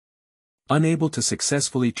leaving. Unable to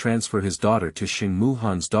successfully transfer his daughter to Sheng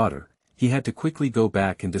Muhan's daughter, he had to quickly go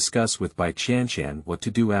back and discuss with Bai Qianqian what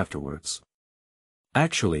to do afterwards.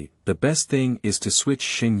 Actually, the best thing is to switch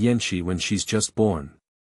Sheng Yanxi when she's just born.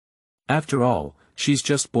 After all, she's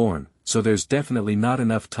just born, so there's definitely not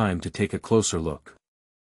enough time to take a closer look.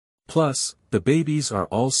 Plus, the babies are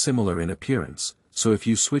all similar in appearance, so if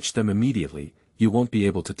you switch them immediately, you won't be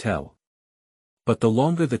able to tell. But the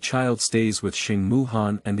longer the child stays with Sheng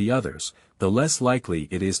Muhan and the others, the less likely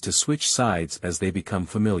it is to switch sides as they become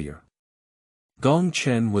familiar. Gong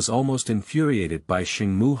Chen was almost infuriated by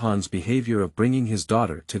Sheng Muhan's behavior of bringing his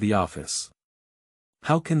daughter to the office.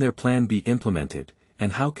 How can their plan be implemented,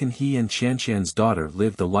 and how can he and Qianqian's daughter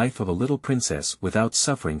live the life of a little princess without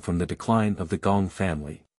suffering from the decline of the Gong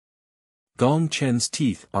family? Gong Chen's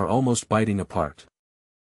teeth are almost biting apart.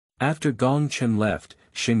 After Gong Chen left,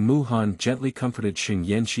 Sheng Muhan gently comforted Sheng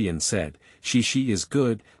Yanxi and said, She is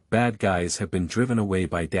good, bad guys have been driven away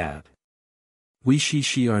by dad. We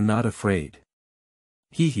she are not afraid.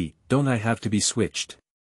 Hee, don't I have to be switched?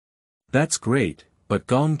 That's great, but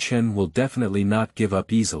Gong Chen will definitely not give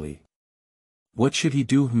up easily. What should he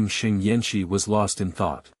do? Sheng Yanxi was lost in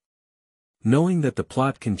thought. Knowing that the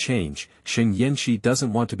plot can change, Sheng Yanxi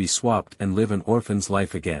doesn't want to be swapped and live an orphan's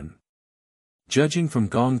life again. Judging from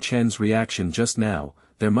Gong Chen's reaction just now,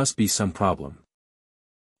 there must be some problem.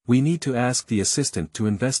 We need to ask the assistant to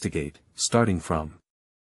investigate, starting from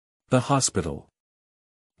the hospital.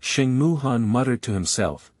 Sheng Muhan muttered to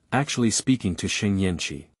himself, actually speaking to Sheng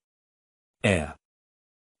Yanxi.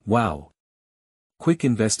 Wow. Quick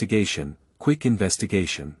investigation, quick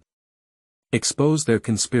investigation. Expose their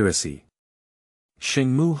conspiracy.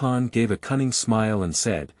 Sheng Muhan gave a cunning smile and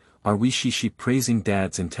said, "Are we Shishi praising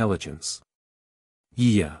Dad's intelligence?"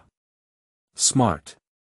 Yeah. Smart.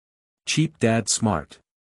 Cheap Dad smart.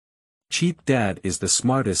 Cheap Dad is the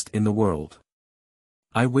smartest in the world.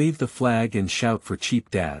 I wave the flag and shout for Cheap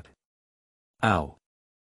Dad. Ow.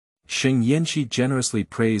 Sheng Yanxi generously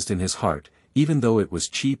praised in his heart, even though it was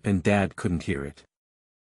cheap and Dad couldn't hear it.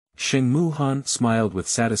 Sheng Muhan smiled with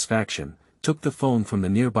satisfaction, took the phone from the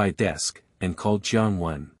nearby desk, and called Jiang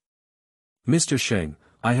Wen. "Mr. Sheng,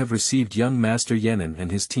 I have received young Master Yenin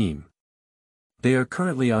and his team. They are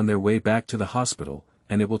currently on their way back to the hospital,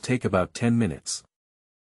 and it will take about 10 minutes.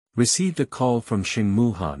 Received a call from Sheng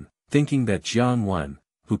Muhan, thinking that Jiang Wen,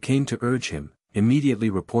 who came to urge him, immediately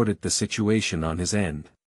reported the situation on his end.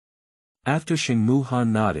 After Sheng Muhan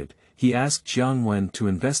nodded, he asked Jiang Wen to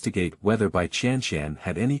investigate whether Bai Qianxian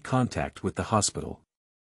had any contact with the hospital.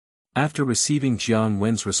 After receiving Jiang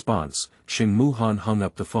Wen's response, Sheng Muhan hung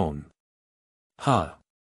up the phone. Ha!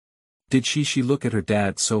 Did she look at her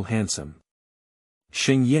dad so handsome?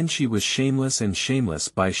 Sheng Yanxi was shameless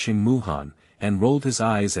by Sheng Muhan, and rolled his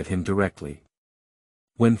eyes at him directly.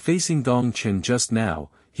 When facing Gong Chen just now,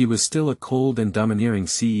 he was still a cold and domineering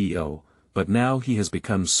CEO, but now he has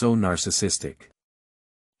become so narcissistic.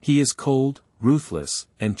 He is cold, ruthless,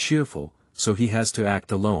 and cheerful, so he has to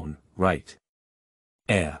act alone, right?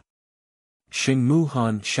 Sheng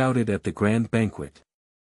Muhan shouted at the grand banquet.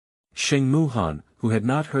 Sheng Muhan, who had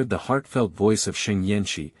not heard the heartfelt voice of Sheng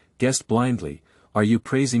Yanxi, guessed blindly, "Are you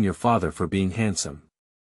praising your father for being handsome?"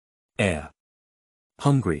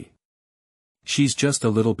 Hungry. She's just a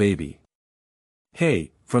little baby.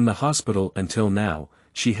 Hey, from the hospital until now,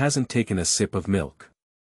 she hasn't taken a sip of milk.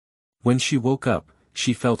 When she woke up,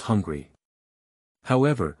 she felt hungry.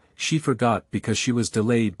 However, she forgot because she was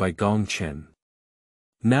delayed by Gong Chen.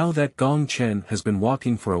 Now that Gong Chen has been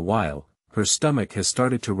walking for a while, her stomach has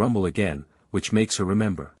started to rumble again, which makes her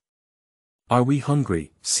remember. "Are we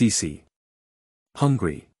hungry, Cici?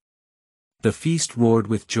 Hungry?" The feast roared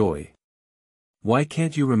with joy. "Why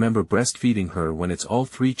can't you remember breastfeeding her when it's all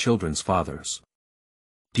three children's fathers?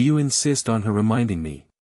 Do you insist on her reminding me?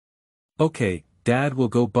 Okay, Dad will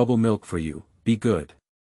go bubble milk for you, be good."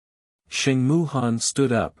 Sheng Muhan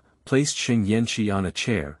stood up, placed Sheng Yanxi on a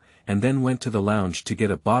chair, and then went to the lounge to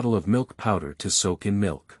get a bottle of milk powder to soak in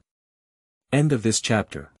milk. End of this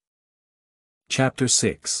chapter. Chapter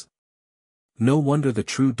 6. No wonder the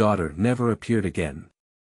true daughter never appeared again.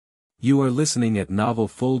 You are listening at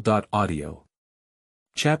novelfull.audio.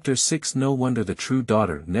 Chapter 6. No wonder the true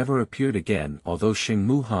daughter never appeared again. Although Sheng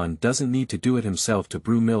Muhan doesn't need to do it himself to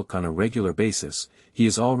brew milk on a regular basis, he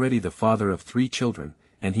is already the father of 3 children,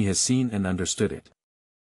 and he has seen and understood it.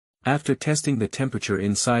 After testing the temperature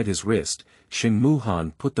inside his wrist, Sheng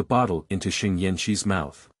Muhan put the bottle into Sheng Yanxi's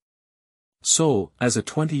mouth. Soul, as a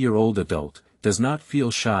 20-year-old adult, does not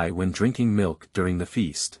feel shy when drinking milk during the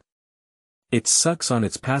feast. It sucks on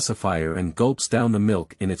its pacifier and gulps down the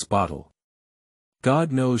milk in its bottle.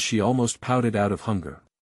 God knows she almost pouted out of hunger.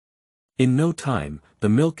 In no time, the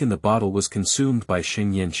milk in the bottle was consumed by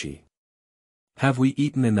Sheng Yanxi. "Have we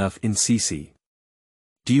eaten enough in Cici?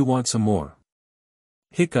 Do you want some more?"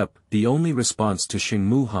 Hiccup. The only response to Sheng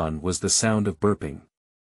Muhan was the sound of burping.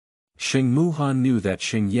 Sheng Muhan knew that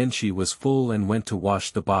Sheng Yanxi was full and went to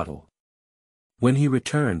wash the bottle. When he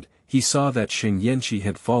returned, he saw that Sheng Yanxi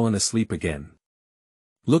had fallen asleep again.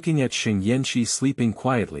 Looking at Sheng Yanxi sleeping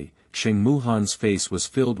quietly, Sheng Muhan's face was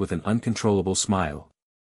filled with an uncontrollable smile.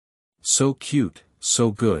 So cute,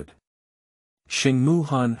 so good. Sheng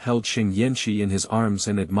Muhan held Sheng Yanxi in his arms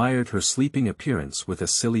and admired her sleeping appearance with a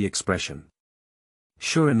silly expression.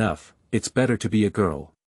 Sure enough, it's better to be a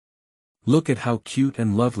girl. Look at how cute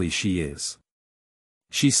and lovely she is.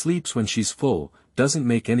 She sleeps when she's full, doesn't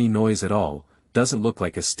make any noise at all, doesn't look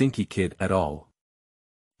like a stinky kid at all.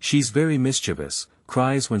 She's very mischievous,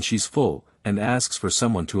 cries when she's full, and asks for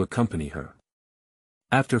someone to accompany her.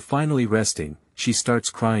 After finally resting, she starts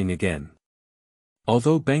crying again.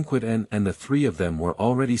 Although Banquet and the 3 of them were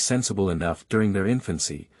already sensible enough during their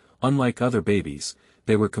infancy, unlike other babies,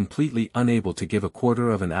 they were completely unable to give a quarter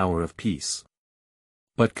of an hour of peace.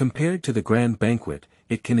 But compared to the grand banquet,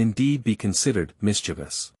 it can indeed be considered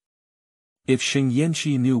mischievous. If Sheng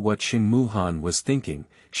Yanxi knew what Sheng Muhan was thinking,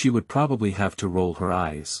 she would probably have to roll her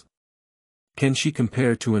eyes. Can she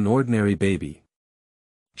compare to an ordinary baby?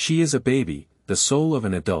 She is a baby, the soul of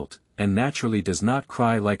an adult, and naturally does not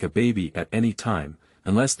cry like a baby at any time,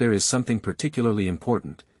 unless there is something particularly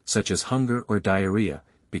important, such as hunger or diarrhea,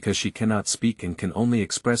 because she cannot speak and can only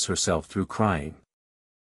express herself through crying.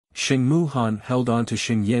 Sheng Muhan held on to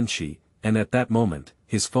Sheng Yanxi, and at that moment,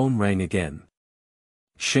 his phone rang again.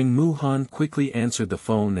 Sheng Muhan quickly answered the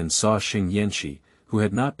phone and saw Sheng Yanxi, who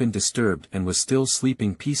had not been disturbed and was still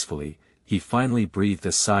sleeping peacefully. He finally breathed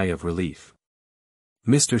a sigh of relief.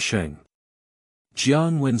 Mr. Sheng.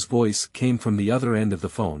 Jiang Wen's voice came from the other end of the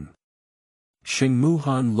phone. Sheng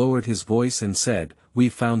Muhan lowered his voice and said,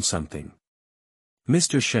 "We've found something.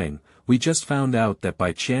 Mr. Sheng, we just found out that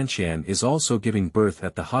Bai Qianqian is also giving birth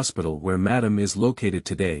at the hospital where Madam is located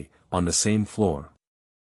today, on the same floor.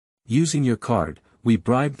 Using your card, we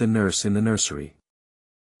bribed the nurse in the nursery.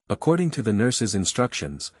 According to the nurse's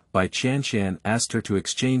instructions, Bai Qianqian asked her to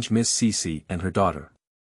exchange Miss Cici and her daughter.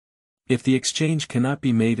 If the exchange cannot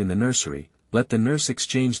be made in the nursery, let the nurse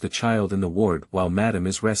exchange the child in the ward while Madam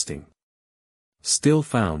is resting." Still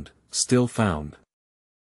found, still found.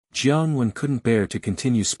 Jiang Wen couldn't bear to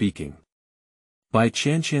continue speaking. Bai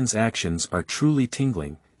Qianqian's actions are truly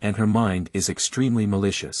tingling, and her mind is extremely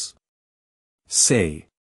malicious. Say.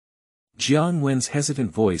 Jiang Wen's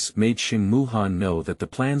hesitant voice made Sheng Muhan know that the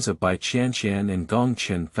plans of Bai Qianqian and Gong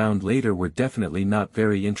Chen found later were definitely not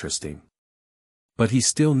very interesting. But he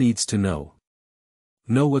still needs to know.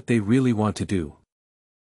 Know what they really want to do.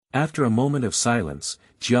 After a moment of silence,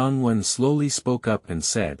 Jiang Wen slowly spoke up and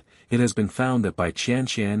said, "It has been found that Bai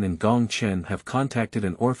Qianqian and Gong Chen have contacted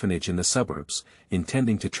an orphanage in the suburbs,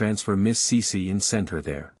 intending to transfer Miss Cici and send her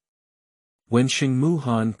there." When Sheng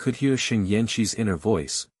Muhan could hear Sheng Yanxi's inner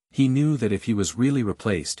voice, he knew that if he was really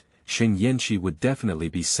replaced, Sheng Yanxi would definitely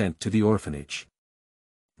be sent to the orphanage.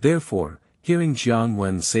 Therefore, hearing Jiang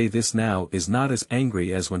Wen say this now is not as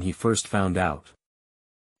angry as when he first found out.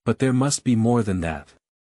 But there must be more than that.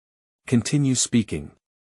 Continue speaking.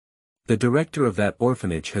 The director of that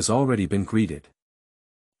orphanage has already been greeted.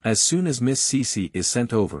 As soon as Miss Cici is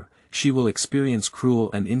sent over, she will experience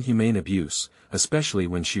cruel and inhumane abuse, especially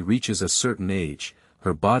when she reaches a certain age.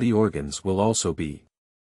 Her body organs will also be.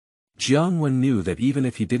 Jiang Wen knew that even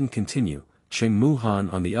if he didn't continue, Sheng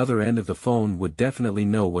Muhan on the other end of the phone would definitely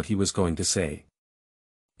know what he was going to say.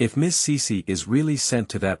 If Miss Cici is really sent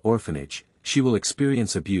to that orphanage, she will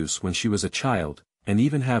experience abuse when she was a child, and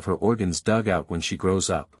even have her organs dug out when she grows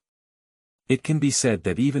up. It can be said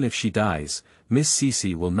that even if she dies, Miss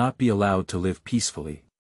Cici will not be allowed to live peacefully.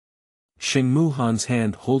 Sheng Muhan's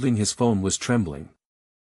hand holding his phone was trembling.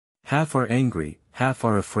 Half are angry, half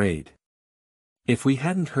are afraid. If we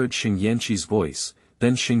hadn't heard Sheng Yanxi's voice,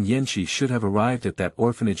 then Sheng Yanxi should have arrived at that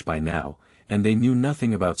orphanage by now, and they knew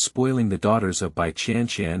nothing about spoiling the daughters of Bai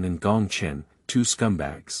Qianqian and Gong Chen, two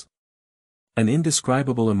scumbags. An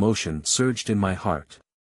indescribable emotion surged in my heart.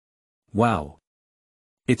 Wow.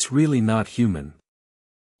 It's really not human.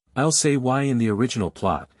 I'll say why in the original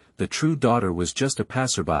plot, the true daughter was just a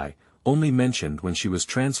passerby, only mentioned when she was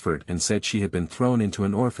transferred and said she had been thrown into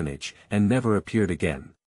an orphanage, and never appeared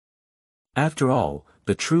again. After all,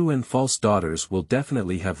 the true and false daughters will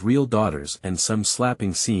definitely have real daughters and some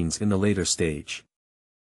slapping scenes in the later stage.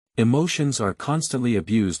 Emotions are constantly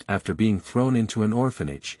abused after being thrown into an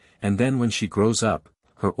orphanage, and then when she grows up,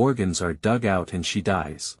 her organs are dug out and she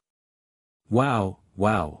dies. Wow,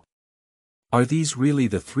 wow. Are these really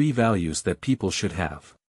the three values that people should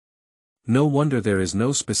have? No wonder there is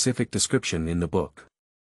no specific description in the book.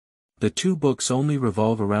 The two books only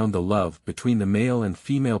revolve around the love between the male and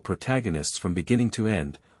female protagonists from beginning to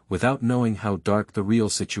end, without knowing how dark the real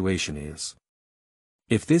situation is.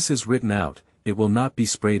 If this is written out, it will not be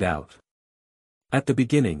sprayed out. At the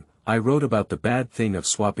beginning, I wrote about the bad thing of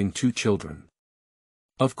swapping two children.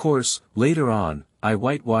 Of course, later on, I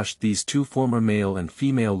whitewashed these two former male and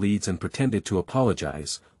female leads and pretended to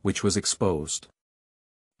apologize, which was exposed.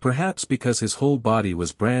 Perhaps because his whole body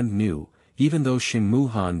was brand new, even though Sheng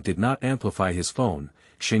Muhan did not amplify his phone,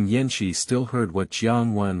 Sheng Yanxi still heard what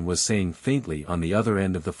Jiang Wen was saying faintly on the other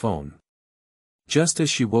end of the phone. Just as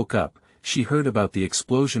she woke up, she heard about the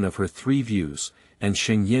explosion of her three views, and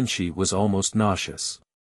Sheng Yanxi was almost nauseous.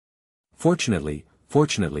 Fortunately,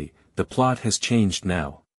 the plot has changed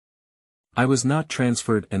now. I was not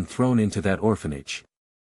transferred and thrown into that orphanage.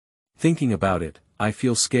 Thinking about it, I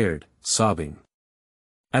feel scared, sobbing.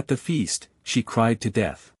 At the feast, she cried to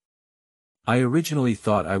death. I originally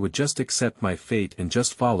thought I would just accept my fate and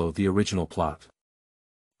just follow the original plot.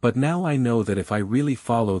 But now I know that if I really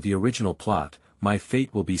follow the original plot, my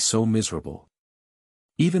fate will be so miserable.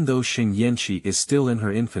 Even though Sheng Yanxi is still in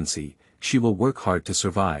her infancy, she will work hard to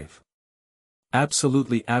survive.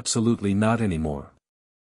 Absolutely not anymore.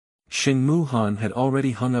 Sheng Muhan had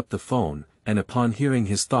already hung up the phone, and upon hearing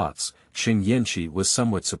his thoughts, Sheng Yanxi was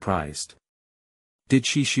somewhat surprised. Did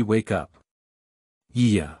she wake up?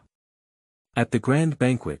 Yeah. At the grand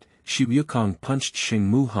banquet, Xu Yukong punched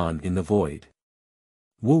Sheng Muhan in the void.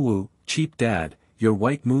 Woo, cheap dad, your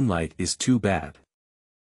white moonlight is too bad.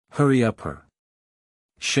 Hurry up her.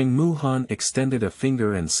 Sheng Muhan extended a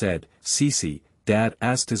finger and said, Cici, dad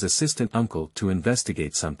asked his assistant uncle to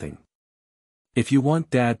investigate something. If you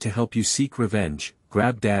want dad to help you seek revenge,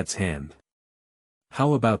 grab dad's hand.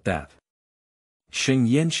 How about that? Sheng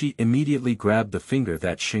Yanxi immediately grabbed the finger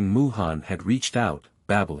that Sheng Muhan had reached out,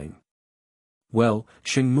 babbling. Well,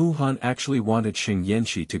 Sheng Muhan actually wanted Sheng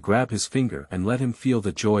Yanxi to grab his finger and let him feel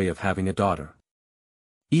the joy of having a daughter.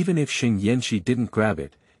 Even if Sheng Yanxi didn't grab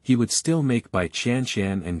it, he would still make Bai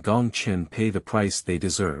Qianqian and Gong Chen pay the price they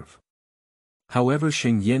deserve. However,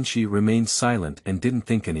 Sheng Yanxi remained silent and didn't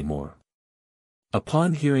think anymore.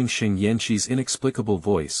 Upon hearing Sheng Yanxi's inexplicable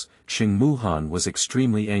voice, Sheng Muhan was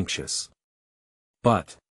extremely anxious.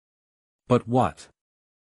 But what?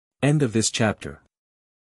 End of this chapter.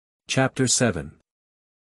 Chapter 7.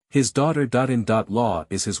 His daughter. In law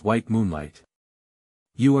is his white moonlight.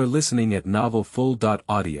 You are listening at Novel Full.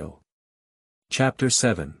 Audio. Chapter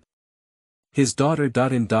 7. His daughter.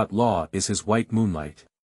 In law is his white moonlight.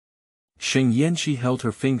 Sheng Yanxi held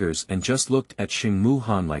her fingers and just looked at Sheng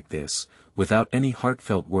Muhan like this, without any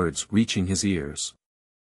heartfelt words reaching his ears.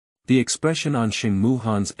 The expression on Sheng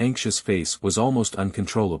Muhan's anxious face was almost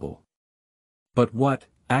uncontrollable. But what,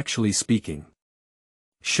 actually speaking?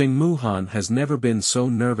 Sheng Muhan has never been so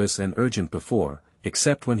nervous and urgent before,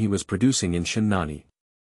 except when he was producing in Shennani.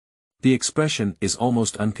 The expression is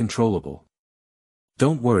almost uncontrollable.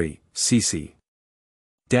 Don't worry, Cici.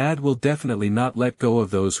 Dad will definitely not let go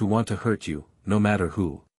of those who want to hurt you, no matter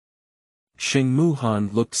who. Sheng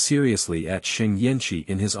Muhan looked seriously at Sheng Yanxi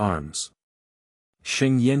in his arms.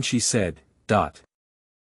 Sheng Yanxi said,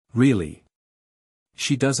 Really?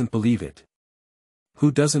 She doesn't believe it.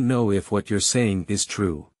 Who doesn't know if what you're saying is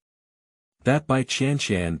true? That Bai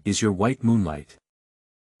Qianqian is your white moonlight.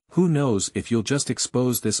 Who knows if you'll just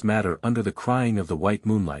expose this matter under the crying of the white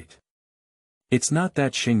moonlight? It's not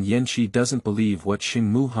that Sheng Yanxi doesn't believe what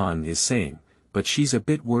Sheng Muhan is saying, but she's a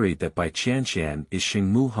bit worried that Bai Qianqian is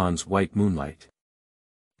Sheng Muhan's white moonlight.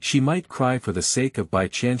 She might cry for the sake of Bai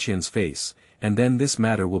Qianqian's face, and then this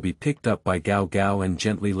matter will be picked up by Gao Gao and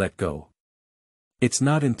gently let go. It's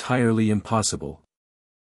not entirely impossible.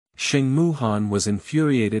 Sheng Muhan was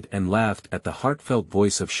infuriated and laughed at the heartfelt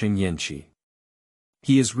voice of Sheng Yanxi.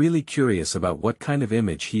 He is really curious about what kind of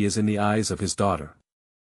image he is in the eyes of his daughter.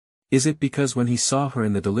 Is it because when he saw her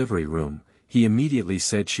in the delivery room, he immediately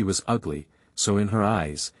said she was ugly, so in her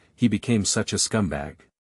eyes, he became such a scumbag?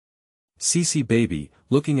 Cici baby,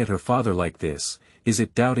 looking at her father like this, is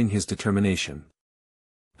it doubting his determination?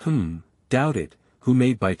 Doubt it, who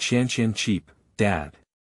made Bai Qianqian cheap, dad?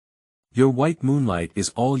 Your white moonlight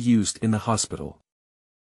is all used in the hospital.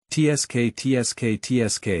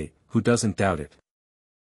 TSK, who doesn't doubt it?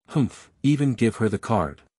 Even give her the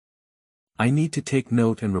card. I need to take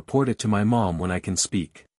note and report it to my mom when I can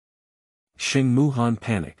speak. Sheng Muhan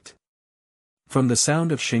panicked. From the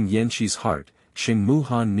sound of Sheng Yanxi's heart, Sheng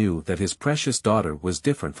Muhan knew that his precious daughter was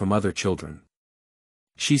different from other children.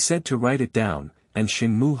 She said to write it down, and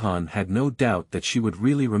Sheng Muhan had no doubt that she would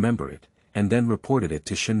really remember it, and then reported it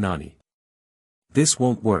to Shennani. This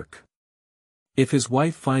won't work. If his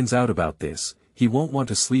wife finds out about this, he won't want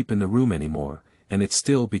to sleep in the room anymore, and it's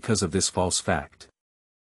still because of this false fact.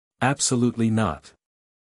 Absolutely not.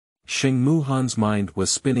 Sheng Muhan's mind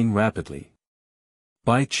was spinning rapidly.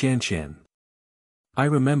 Bai Qianqian. I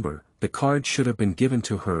remember, the card should have been given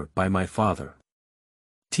to her by my father.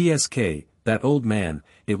 TSK, that old man,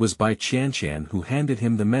 it was Bai Qianqian who handed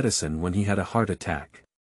him the medicine when he had a heart attack.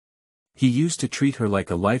 He used to treat her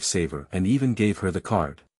like a lifesaver and even gave her the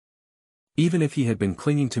card. Even if he had been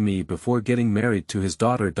clinging to me before getting married to his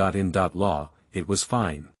daughter. In law, it was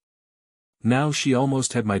fine. Now she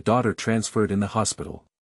almost had my daughter transferred in the hospital.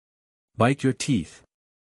 Bite your teeth.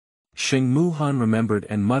 Sheng Muhan remembered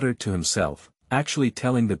and muttered to himself, actually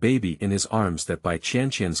telling the baby in his arms that Bai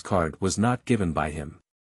Qianqian's card was not given by him.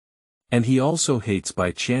 And he also hates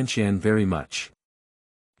Bai Qianqian very much.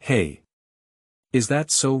 Hey. Is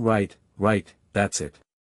that so? Right, that's it.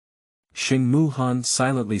 Sheng Muhan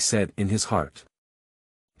silently said in his heart.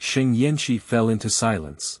 Sheng Yanxi fell into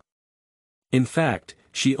silence. In fact,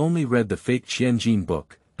 she only read the fake Qianjin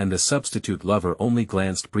book, and the substitute lover only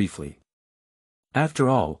glanced briefly. After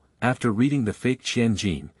all, after reading the fake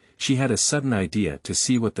Qianjin, she had a sudden idea to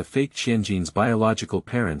see what the fake Qianjin's biological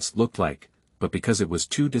parents looked like, but because it was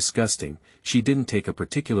too disgusting, she didn't take a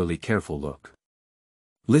particularly careful look.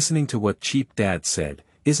 Listening to what Cheap Dad said,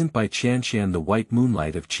 isn't by Qianxian the white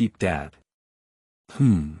moonlight of Cheap Dad?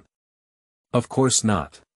 Of course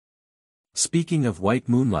not. Speaking of white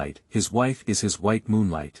moonlight, his wife is his white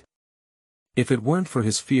moonlight. If it weren't for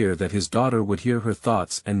his fear that his daughter would hear her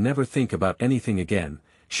thoughts and never think about anything again,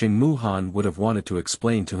 Sheng Muhan would have wanted to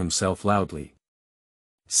explain to himself loudly.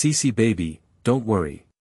 Cece baby, don't worry.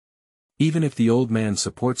 Even if the old man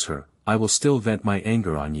supports her, I will still vent my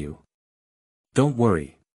anger on you. Don't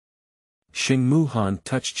worry. Sheng Muhan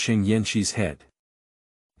touched Sheng Yanxi's head.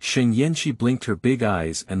 Sheng Yanxi blinked her big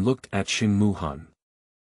eyes and looked at Sheng Muhan.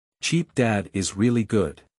 Cheap Dad is really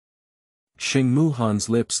good. Sheng Muhan's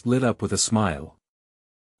lips lit up with a smile.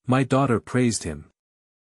 My daughter praised him.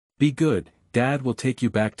 Be good, Dad will take you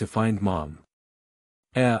back to find Mom.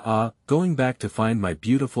 Going back to find my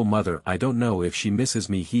beautiful mother, I don't know if she misses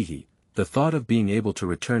me hee. The thought of being able to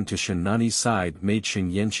return to Shen Nani's side made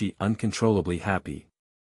Sheng Yanxi uncontrollably happy.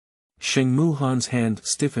 Sheng Muhan's hand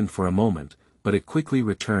stiffened for a moment, but it quickly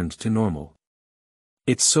returned to normal.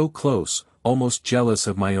 It's so close, almost jealous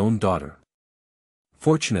of my own daughter.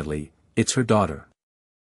 Fortunately, it's her daughter.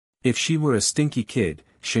 If she were a stinky kid,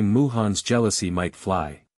 Sheng Muhan's jealousy might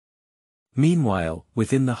fly. Meanwhile,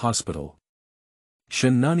 within the hospital,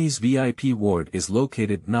 Shen Nani's VIP ward is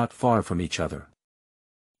located not far from each other.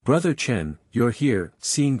 Brother Chen, you're here,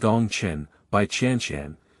 seeing Gong Chen, Bai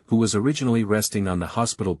Qianxian, who was originally resting on the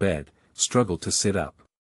hospital bed, struggled to sit up.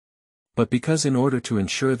 But because in order to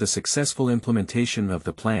ensure the successful implementation of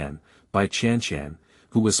the plan, Bai Qianxian,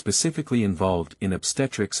 who was specifically involved in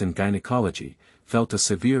obstetrics and gynecology, felt a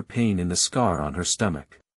severe pain in the scar on her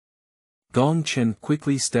stomach. Gong Chen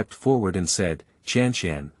quickly stepped forward and said,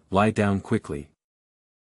 Qianxian, lie down quickly.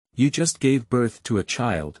 You just gave birth to a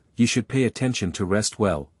child, you should pay attention to rest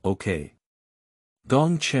well, okay?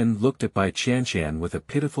 Gong Chen looked at Bai Qianxian with a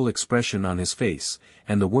pitiful expression on his face,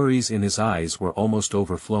 and the worries in his eyes were almost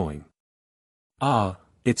overflowing.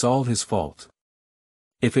 It's all his fault.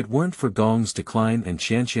 If it weren't for Gong's decline and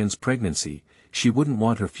Qianxian's pregnancy, she wouldn't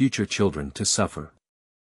want her future children to suffer.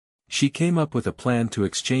 She came up with a plan to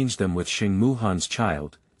exchange them with Sheng Muhan's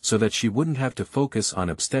child, so that she wouldn't have to focus on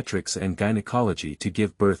obstetrics and gynecology to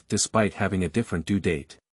give birth despite having a different due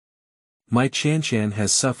date. My Qianxian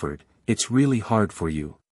has suffered, it's really hard for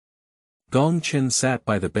you. Gong Chen sat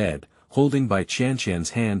by the bed, holding Bai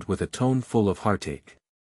Qianxian's hand with a tone full of heartache.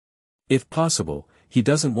 If possible, he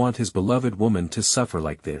doesn't want his beloved woman to suffer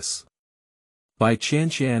like this. Bai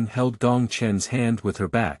Qianxian held Gong Chen's hand with her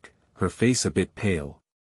back, her face a bit pale.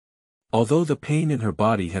 Although the pain in her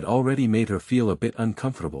body had already made her feel a bit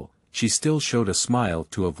uncomfortable, she still showed a smile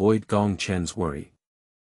to avoid Gong Chen's worry.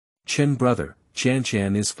 Chen brother,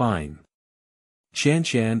 Qianxian is fine.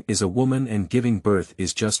 Qianxian is a woman and giving birth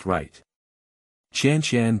is just right.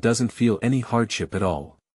 Qianxian doesn't feel any hardship at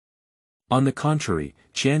all. On the contrary,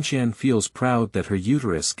 Qianxian feels proud that her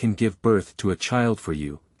uterus can give birth to a child for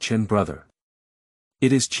you, Chen brother.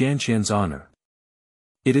 It is Qianxian's honor.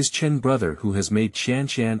 It is Chen brother who has made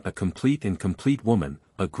Qianxian a complete woman,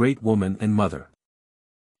 a great woman and mother.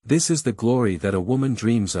 This is the glory that a woman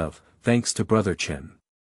dreams of, thanks to brother Chen.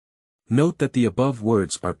 Note that the above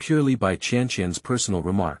words are purely by Qianxian's personal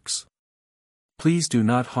remarks. Please do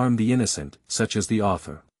not harm the innocent, such as the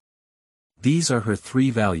author. These are her 3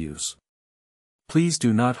 values. Please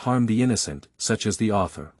do not harm the innocent, such as the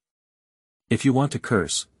author. If you want to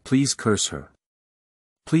curse, please curse her.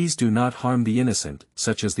 Please do not harm the innocent,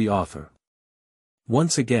 such as the author.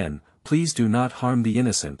 Once again, please do not harm the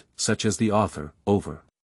innocent, such as the author, over.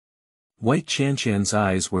 White Qianxian's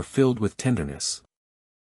eyes were filled with tenderness.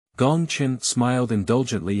 Gong Chen smiled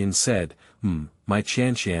indulgently and said, my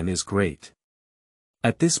Qianxian is great.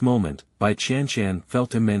 At this moment, Bai Qianxian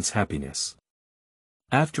felt immense happiness.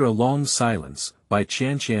 After a long silence, Bai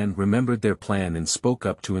Qianxian remembered their plan and spoke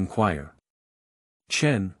up to inquire.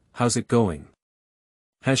 Chen, how's it going?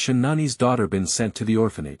 Has Shen Nani's daughter been sent to the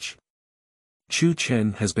orphanage? Chu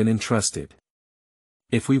Chen has been entrusted.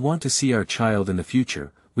 If we want to see our child in the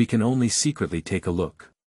future, we can only secretly take a look.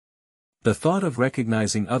 The thought of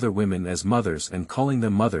recognizing other women as mothers and calling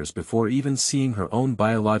them mothers before even seeing her own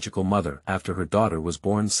biological mother after her daughter was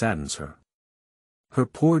born saddens her. Her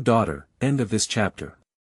poor daughter. End of this chapter.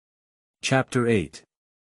 Chapter 8.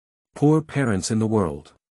 Poor Parents in the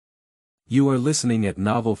World. You are listening at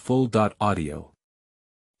novelfull.audio.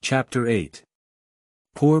 Chapter 8.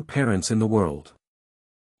 Poor Parents in the World.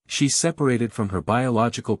 She's separated from her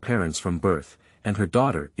biological parents from birth, and her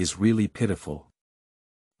daughter is really pitiful.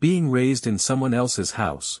 Being raised in someone else's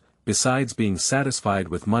house, besides being satisfied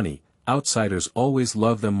with money, outsiders always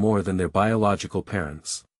love them more than their biological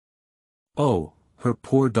parents. Oh, her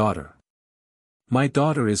poor daughter. My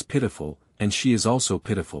daughter is pitiful, and she is also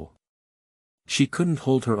pitiful. She couldn't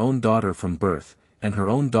hold her own daughter from birth, and her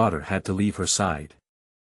own daughter had to leave her side.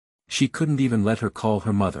 She couldn't even let her call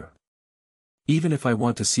her mother. Even if I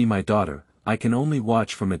want to see my daughter, I can only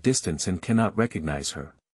watch from a distance and cannot recognize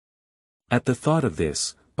her. At the thought of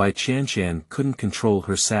this, Bai Qianshan couldn't control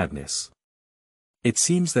her sadness. It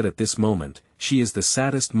seems that at this moment, she is the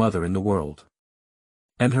saddest mother in the world.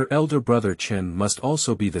 And her elder brother Chen must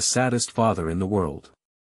also be the saddest father in the world.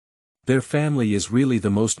 Their family is really the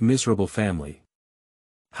most miserable family.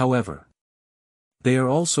 However, they are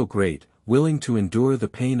also great, willing to endure the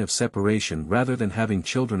pain of separation rather than having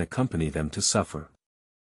children accompany them to suffer.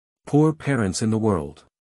 Poor parents in the world.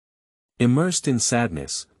 Immersed in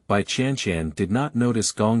sadness, Bai Qianshan did not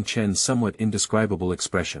notice Gong Chen's somewhat indescribable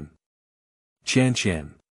expression.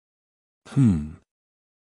 Qianshan.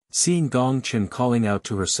 Seeing Gong Chen calling out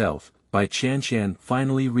to herself, Bai Qianshan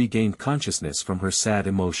finally regained consciousness from her sad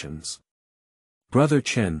emotions. Brother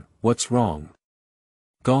Chen, what's wrong?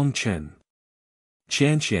 Gong Chen.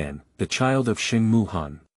 Qianshan, the child of Sheng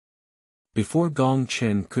Muhan. Before Gong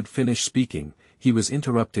Chen could finish speaking, he was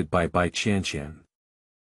interrupted by Bai Qianshan.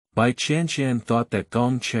 Bai Qianshan thought that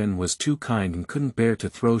Gong Chen was too kind and couldn't bear to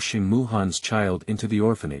throw Sheng Muhan's child into the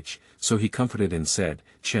orphanage, so he comforted and said,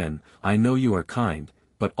 Chen, I know you are kind,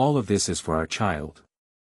 but all of this is for our child.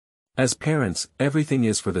 As parents, everything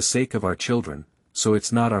is for the sake of our children, so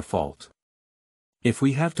it's not our fault. If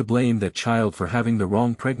we have to blame that child for having the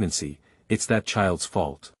wrong pregnancy, it's that child's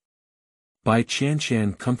fault. Bai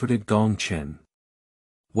Qianshan comforted Gong Chen.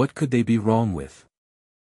 What could they be wrong with?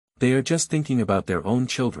 They are just thinking about their own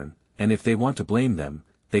children, and if they want to blame them,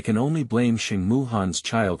 they can only blame Sheng Muhan's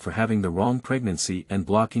child for having the wrong pregnancy and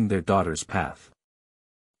blocking their daughter's path.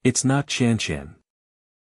 It's not Qianshan.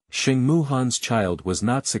 Sheng Muhan's child was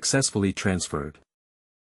not successfully transferred.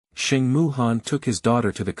 Sheng Muhan took his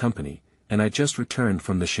daughter to the company, and I just returned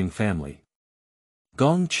from the Sheng family.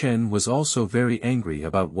 Gong Chen was also very angry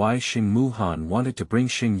about why Sheng Muhan wanted to bring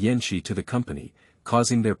Sheng Yanxi to the company,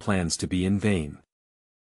 causing their plans to be in vain.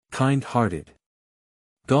 Kind-hearted.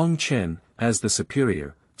 Gong Chen, as the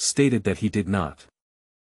superior, stated that he did not.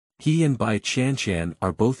 He and Bai Qianshan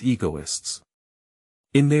are both egoists.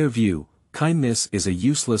 In their view, kindness is a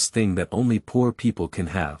useless thing that only poor people can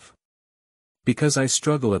have. Because I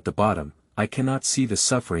struggle at the bottom, I cannot see the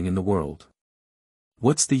suffering in the world.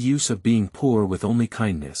 What's the use of being poor with only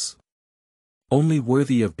kindness? Only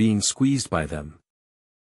worthy of being squeezed by them.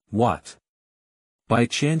 What? Bai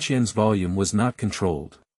Qianshan's volume was not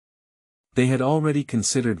controlled. They had already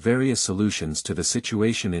considered various solutions to the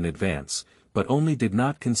situation in advance, but only did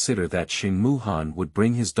not consider that Sheng Muhan would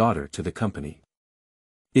bring his daughter to the company.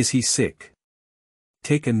 Is he sick?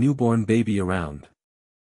 Take a newborn baby around.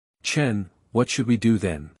 Chen, what should we do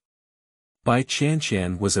then? Bai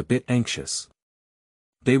Qianshan was a bit anxious.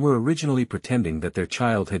 They were originally pretending that their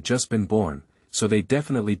child had just been born, so they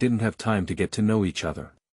definitely didn't have time to get to know each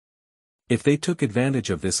other. If they took advantage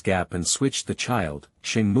of this gap and switched the child,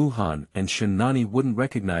 Sheng Muhan and Shen Nani wouldn't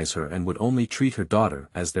recognize her and would only treat her daughter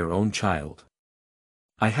as their own child.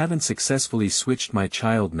 I haven't successfully switched my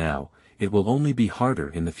child now, it will only be harder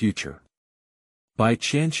in the future. Bai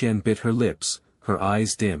Qianshan bit her lips, her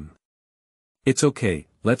eyes dim. It's okay,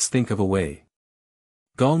 let's think of a way.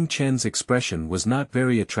 Gong Chen's expression was not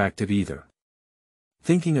very attractive either.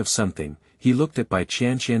 Thinking of something, he looked at Bai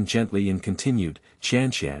Qianshan gently and continued,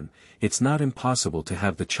 Qianshan, it's not impossible to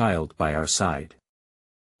have the child by our side.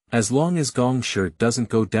 As long as Gong Shi doesn't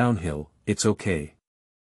go downhill, it's okay.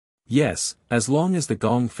 Yes, as long as the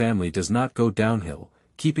Gong family does not go downhill,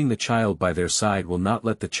 keeping the child by their side will not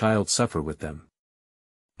let the child suffer with them.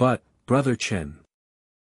 But, Brother Chen.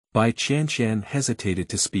 Bai Qianshan hesitated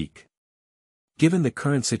to speak. Given the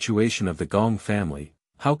current situation of the Gong family,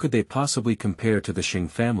 how could they possibly compare to the Sheng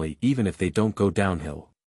family even if they don't go downhill?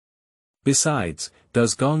 Besides,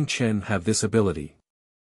 does Gong Chen have this ability?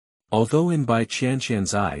 Although in Bai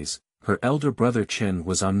Qianshan's eyes, her elder brother Chen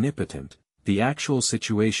was omnipotent, the actual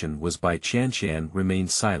situation was Bai Qianshan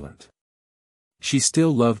remained silent. She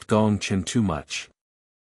still loved Gong Chen too much.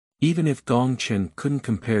 Even if Gong Chen couldn't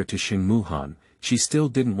compare to Sheng Muhan, she still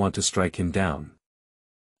didn't want to strike him down.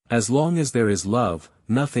 As long as there is love,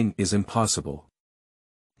 nothing is impossible.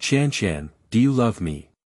 Qianshan, do you love me?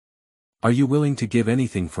 Are you willing to give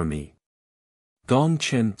anything for me? Gong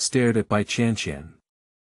Chen stared at Bai Qianshan.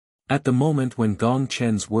 At the moment when Gong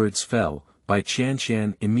Chen's words fell, Bai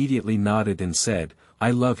Qianshan immediately nodded and said,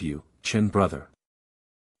 I love you, Chen brother.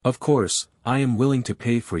 Of course, I am willing to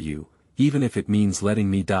pay for you, even if it means letting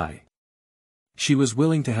me die. She was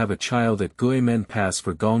willing to have a child at Guimen Pass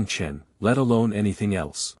for Gong Chen, let alone anything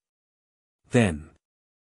else. Then.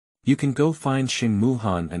 You can go find Sheng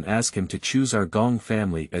Muhan and ask him to choose our Gong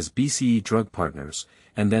family as BCE drug partners,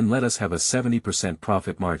 and then let us have a 70%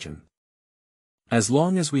 profit margin. As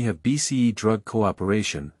long as we have BCE drug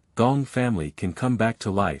cooperation, Gong family can come back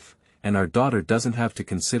to life, and our daughter doesn't have to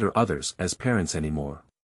consider others as parents anymore.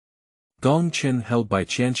 Gong Chen held Bai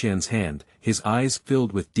Qianqian's hand, his eyes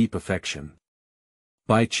filled with deep affection.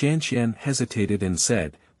 Bai Qianqian hesitated and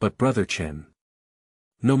said, "But Brother Chen.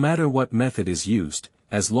 No matter what method is used,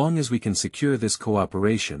 as long as we can secure this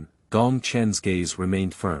cooperation," Gong Chen's gaze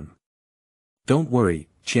remained firm. "Don't worry,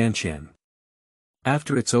 Qianqian.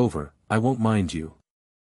 After it's over, I won't mind you."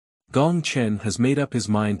 Gong Chen has made up his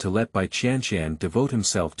mind to let Bai Qianqian devote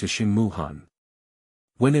himself to Sheng Muhan.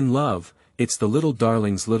 When in love, it's the little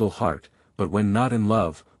darling's little heart, but when not in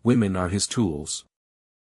love, women are his tools.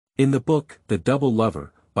 In the book, The Double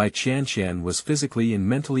Lover, Bai Qianqian was physically and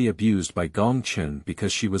mentally abused by Gong Chen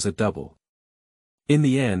because she was a double. In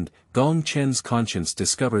the end, Gong Chen's conscience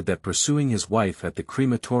discovered that pursuing his wife at the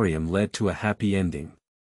crematorium led to a happy ending.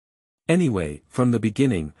 Anyway, from the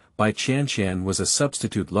beginning, Bai Qianqian was a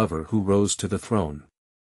substitute lover who rose to the throne.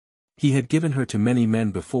 He had given her to many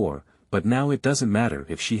men before, but now it doesn't matter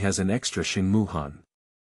if she has an extra Sheng Muhan.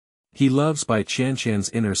 He loves Bai Qianqian's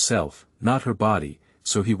inner self, not her body,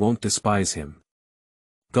 so he won't despise him.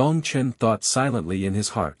 Gong Chen thought silently in his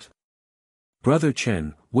heart. "Brother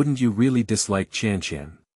Chen, wouldn't you really dislike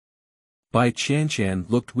Qianqian?" Bai Qianqian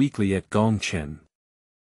looked weakly at Gong Chen.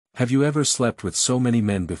 "Have you ever slept with so many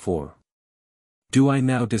men before? Do I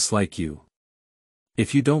now dislike you?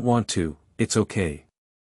 If you don't want to, it's okay.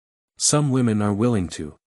 Some women are willing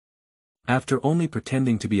to." After only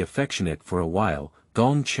pretending to be affectionate for a while,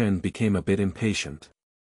 Gong Chen became a bit impatient.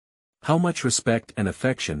 How much respect and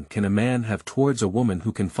affection can a man have towards a woman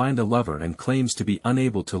who can find a lover and claims to be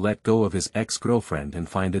unable to let go of his ex-girlfriend and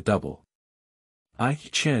find a double?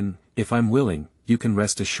 Chen, if I'm willing, you can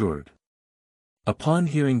rest assured." Upon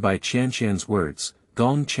hearing Bai Qianqian's words,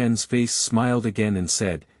 Gong Chen's face smiled again and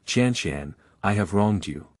said, "Qianqian, I have wronged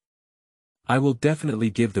you. I will definitely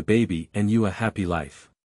give the baby and you a happy life."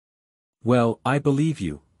 "Well, I believe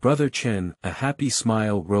you, Brother Chen." A happy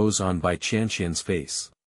smile rose on Bai Qianqian's face.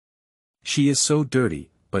 "She is so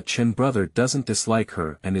dirty, but Chen brother doesn't dislike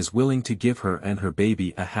her and is willing to give her and her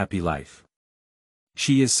baby a happy life.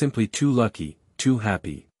 She is simply too lucky, too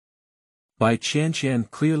happy." Bai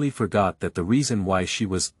Qianqian clearly forgot that the reason why she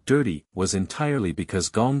was dirty was entirely because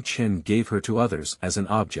Gong Chen gave her to others as an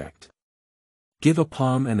object. Give a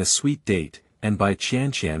palm and a sweet date, and Bai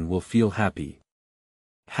Qianqian will feel happy.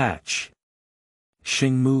 Hatch.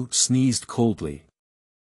 Sheng Mu sneezed coldly.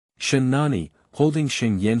 Shen Nani, holding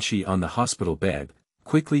Sheng Yanxi on the hospital bed,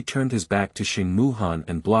 quickly turned his back to Sheng Muhan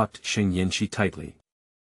and blocked Sheng Yanxi tightly.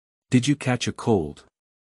 "Did you catch a cold?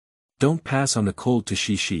 Don't pass on the cold to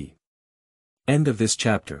Shi. End of this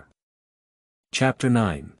chapter. Chapter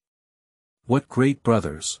 9. What Great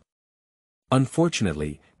Brothers.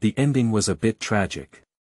 Unfortunately, the ending was a bit tragic.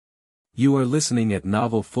 You are listening at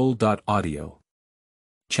novelfull.audio.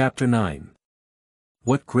 Chapter 9.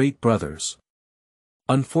 What Great Brothers.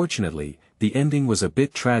 Unfortunately, the ending was a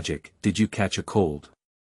bit tragic. Did you catch a cold?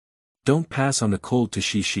 Don't pass on the cold to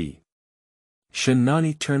Shi. Shen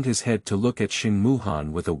Nani turned his head to look at Sheng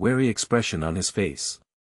Muhan with a wary expression on his face.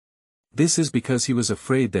 This is because he was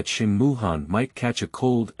afraid that Sheng Muhan might catch a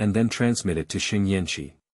cold and then transmit it to Sheng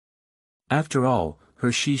Yanxi. After all,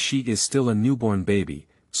 her Shi is still a newborn baby,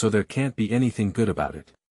 so there can't be anything good about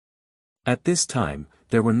it. At this time,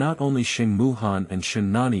 there were not only Sheng Muhan and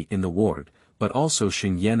Shen Nani in the ward, but also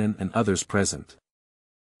Sheng Yan'an and others present.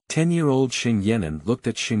 10-year-old Sheng Yan'an looked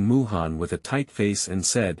at Sheng Muhan with a tight face and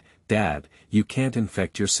said, "Dad, you can't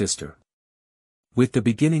infect your sister." With the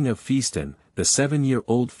beginning of Feastin, the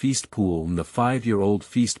 7-year-old Feast Pool and the 5-year-old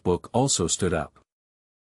Feast Book also stood up.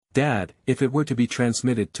 "Dad, if it were to be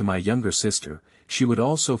transmitted to my younger sister, she would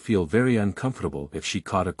also feel very uncomfortable if she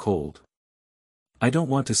caught a cold. I don't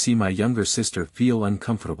want to see my younger sister feel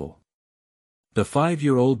uncomfortable." The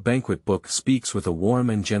 5-year-old Banquet Book speaks with a warm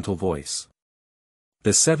and gentle voice.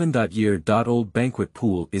 The 7-year-old Banquet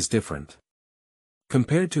Pool is different.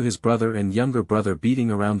 Compared to his brother and younger brother beating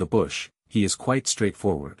around the bush, he is quite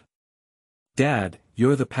straightforward. "Dad,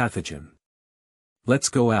 you're the pathogen. Let's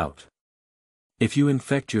go out. If you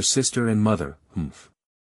infect your sister and mother,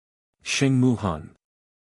 Sheng Muhan.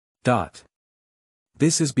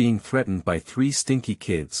 This is being threatened by 3 stinky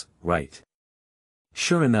kids, right?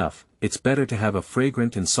 Sure enough, it's better to have a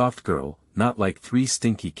fragrant and soft girl, not like 3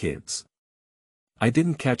 stinky kids. I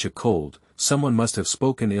didn't catch a cold, someone must have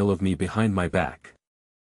spoken ill of me behind my back.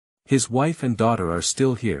 His wife and daughter are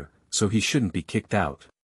still here, so he shouldn't be kicked out.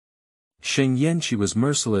 Sheng Yanxi was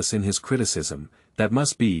merciless in his criticism, that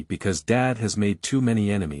must be because Dad has made too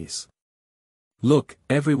many enemies. Look,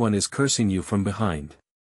 everyone is cursing you from behind.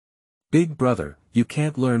 Big brother, you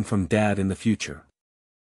can't learn from Dad in the future.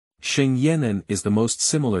 Sheng Yanxi is the most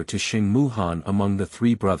similar to Sheng Muhan among the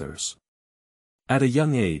 3 brothers. At a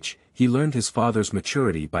young age, he learned his father's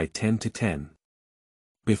maturity by 10 to 10.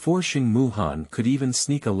 Before Sheng Muhan could even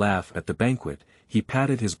sneak a laugh at the banquet, he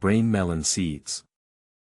patted his brain melon seeds.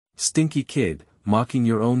 Stinky kid, mocking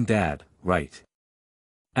your own dad, right?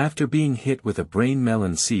 After being hit with a brain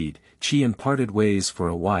melon seed, Qian parted ways for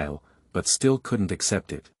a while, but still couldn't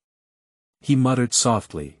accept it. He muttered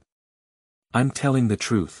softly. I'm telling the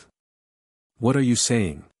truth. What are you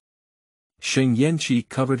saying? Sheng Yanxi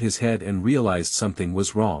covered his head and realized something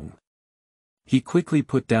was wrong. He quickly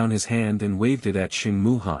put down his hand and waved it at Sheng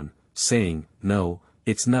Muhan, saying, No,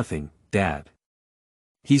 it's nothing, Dad.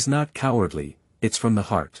 He's not cowardly, it's from the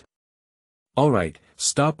heart. Alright,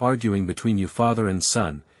 stop arguing between you father and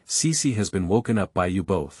son, Cici has been woken up by you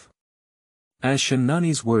both. As Shen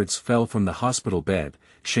Nani's words fell from the hospital bed,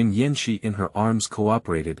 Sheng Yanxi in her arms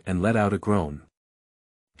cooperated and let out a groan.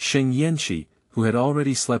 Sheng Yanxi, who had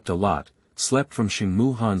already slept a lot, slept from Sheng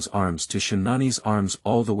Muhan's arms to Shen Nani's arms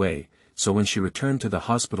all the way, so when she returned to the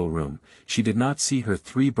hospital room, she did not see her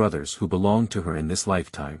 3 brothers who belonged to her in this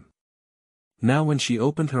lifetime. Now when she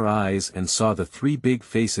opened her eyes and saw the 3 big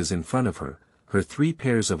faces in front of her, her 3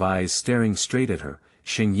 pairs of eyes staring straight at her,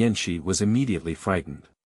 Sheng Yanxi was immediately frightened.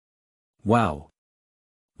 Wow!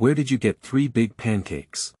 Where did you get 3 big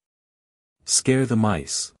pancakes? Scare the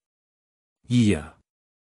mice. Yeah.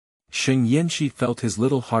 Sheng Yanxi felt his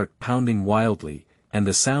little heart pounding wildly, and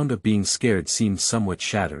the sound of being scared seemed somewhat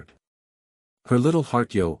shattered. Her little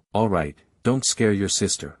heart alright, don't scare your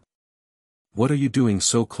sister. What are you doing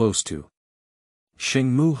so close to?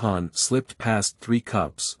 Sheng Muhan slipped past 3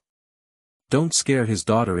 cubs. Don't scare his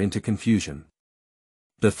daughter into confusion.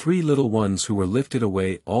 The 3 little ones who were lifted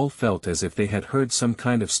away all felt as if they had heard some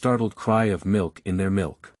kind of startled cry of milk in their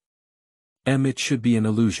milk. It should be an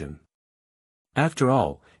illusion. After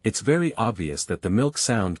all, it's very obvious that the milk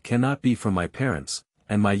sound cannot be from my parents,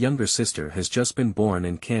 and my younger sister has just been born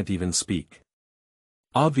and can't even speak.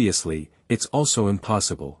 Obviously, it's also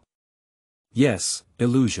impossible. Yes,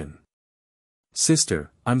 illusion.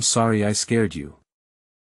 Sister, I'm sorry I scared you.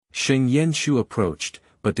 Sheng Yanxi approached,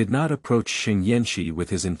 but did not approach Sheng Yanxi with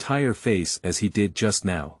his entire face as he did just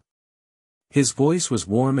now. His voice was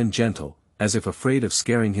warm and gentle, as if afraid of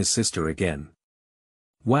scaring his sister again.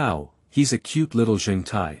 Wow, he's a cute little Zheng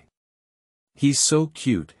Tai. He's so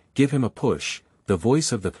cute, give him a push. The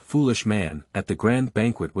voice of the foolish man at the grand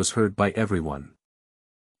banquet was heard by everyone.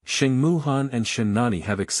 Sheng Muhan and Shen Nani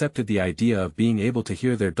have accepted the idea of being able to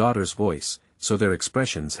hear their daughter's voice, so their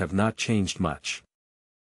expressions have not changed much.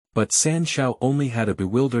 But San Xiao only had a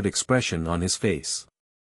bewildered expression on his face.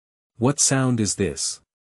 What sound is this?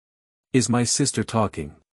 Is my sister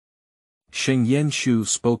talking? Sheng Yanxi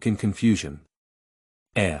spoke in confusion.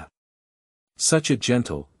 Such a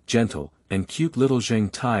gentle, and cute little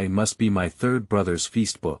Zheng Tai must be my 3rd brother's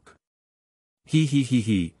feast book.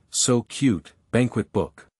 He, so cute, banquet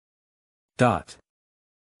book.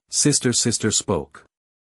 Sister spoke.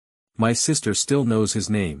 My sister still knows his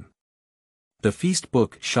name. The feast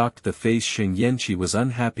book shocked the face. Sheng Yanxi was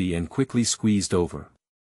unhappy and quickly squeezed over.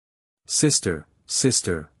 Sister,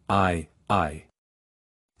 I.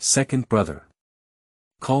 2nd brother.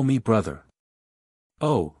 Call me brother.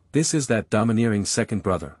 Oh, this is that domineering 2nd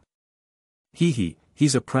brother.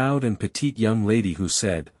 He's a proud and petite young lady who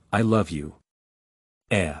said, I love you.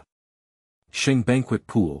 Sheng banquet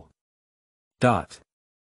pool.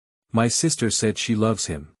 My sister said she loves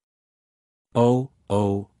him. Oh.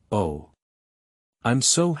 I'm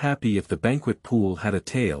so happy. If the banquet pool had a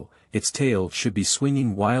tail, its tail should be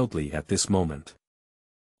swinging wildly at this moment.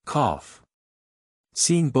 Cough.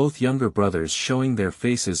 Seeing both younger brothers showing their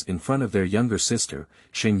faces in front of their younger sister,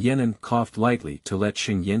 Sheng Yanxi coughed lightly to let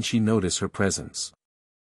Sheng Yanxi notice her presence.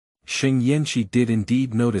 Sheng Yanxi did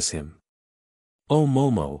indeed notice him. Oh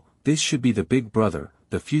Momo, this should be the big brother,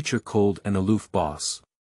 the future cold and aloof boss.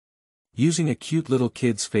 Using a cute little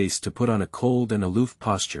kid's face to put on a cold and aloof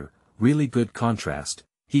posture, really good contrast,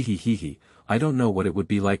 I don't know what it would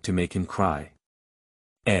be like to make him cry.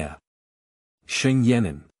 Sheng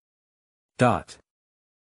Yanxi.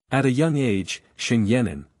 At a young age, Sheng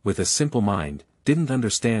Yanxi, with a simple mind, didn't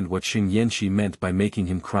understand what Sheng Yanxi meant by making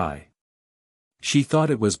him cry. She thought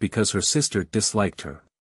it was because her sister disliked her.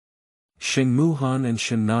 Sheng Muhan and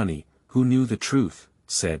Shen Nani, who knew the truth,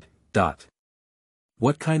 said,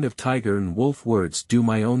 "What kind of tiger and wolf words do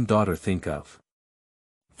my own daughter think of?"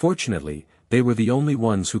 Fortunately, they were the only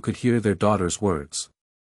ones who could hear their daughter's words.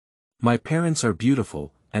 "My parents are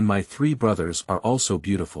beautiful, and my 3 brothers are also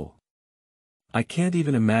beautiful. I can't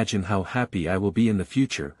even imagine how happy I will be in the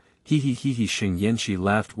future." He. Sheng Yanxi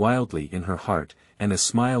laughed wildly in her heart, and a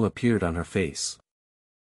smile appeared on her face.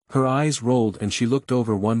 Her eyes rolled and she looked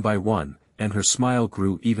over one by one, and her smile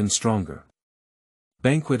grew even stronger.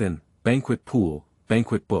 Banquet and banquet pool,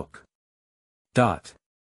 banquet book.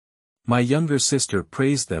 My younger sister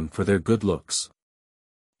praised them for their good looks.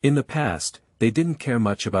 In the past, they didn't care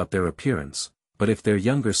much about their appearance, but if their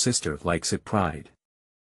younger sister likes it, pride.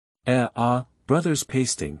 Brothers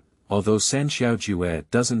pasting. Although San Xiaojue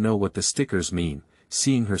doesn't know what the stickers mean,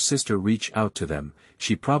 seeing her sister reach out to them,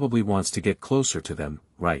 she probably wants to get closer to them,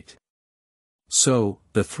 right? So,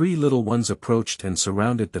 the 3 little ones approached and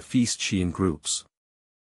surrounded the feast in groups.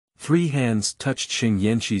 3 hands touched Sheng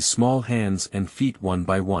Yanxi's small hands and feet one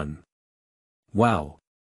by one. "Wow!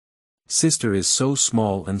 Sister is so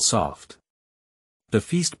small and soft." The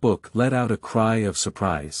feast book let out a cry of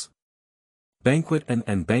surprise. Banquet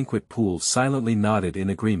and banquet pool silently nodded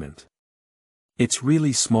in agreement. "It's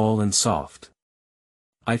really small and soft.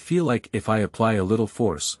 I feel like if I apply a little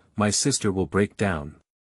force, my sister will break down."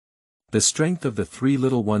 The strength of the 3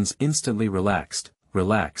 little ones instantly relaxed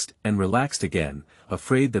again,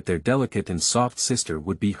 afraid that their delicate and soft sister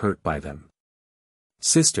would be hurt by them.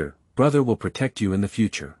 "Sister, brother will protect you in the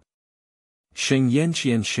future." Sheng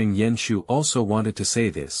Yanxi and Sheng Yanshu also wanted to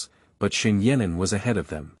say this, but Sheng Yanan was ahead of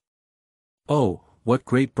them. Oh, what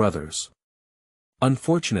great brothers!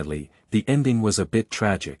 Unfortunately, the ending was a bit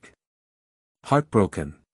tragic.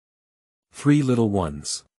 Heartbroken. 3 little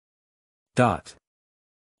ones.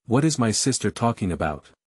 What is my sister talking about?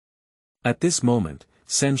 At this moment,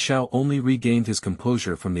 San Shao only regained his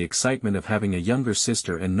composure from the excitement of having a younger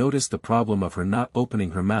sister and noticed the problem of her not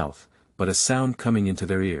opening her mouth, but a sound coming into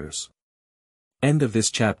their ears. End of this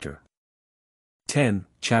chapter.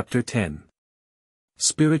 Chapter 10.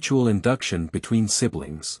 Spiritual Induction Between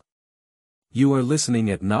Siblings. You are listening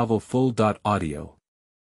at novelfull.audio.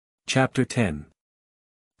 Chapter 10.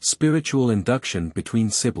 Spiritual Induction Between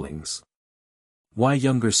Siblings. Why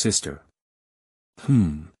younger sister?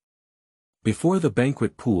 Before the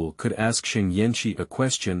banquet pool could ask Sheng Yanxi a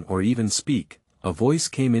question or even speak, a voice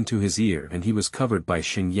came into his ear and he was covered by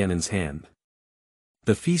Sheng Yanan's hand.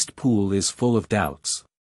 The feast pool is full of doubts.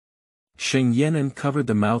 Sheng Yanan covered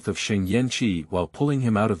the mouth of Sheng Yanxi while pulling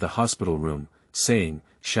him out of the hospital room, saying,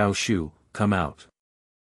 "Xiao Shu, come out."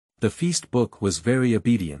 The feast book was very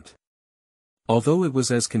obedient. Although it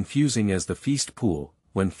was as confusing as the feast pool,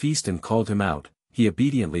 when Feastin called him out, he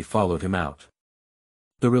obediently followed him out.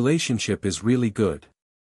 The relationship is really good.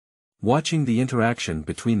 Watching the interaction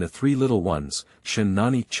between the 3 little ones, Shen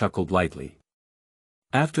Nani chuckled lightly.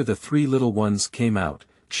 After the 3 little ones came out,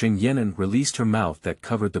 Sheng Yanan released her mouth that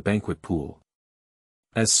covered the banquet pool.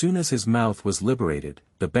 As soon as his mouth was liberated,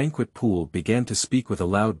 the banquet pool began to speak with a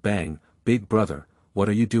loud bang. "Big brother, what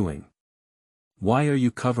are you doing? Why are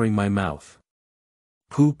you covering my mouth?"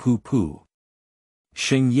 Pooh.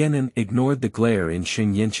 Sheng Yanan ignored the glare in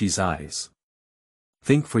Sheng Yanxi's eyes.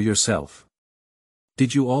 "Think for yourself.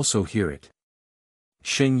 Did you also hear it?"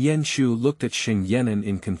 Sheng Yanshu looked at Sheng Yanan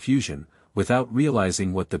in confusion, without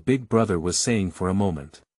realizing what the big brother was saying for a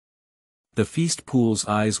moment. The feast pool's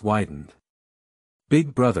eyes widened.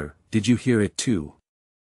 "Big brother, did you hear it too?"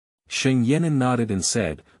 Sheng Yanan nodded and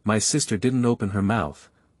said, "My sister didn't open her mouth,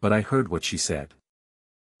 but I heard what she said."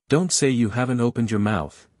 "Don't say you haven't opened your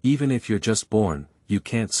mouth, even if you're just born, you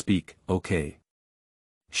can't speak, okay?"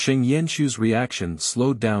 Sheng Yanshu's reaction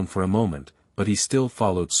slowed down for a moment, but he still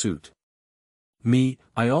followed suit.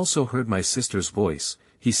 I also heard my sister's voice,"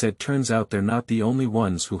 he said. "Turns out they're not the only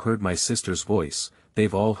ones who heard my sister's voice,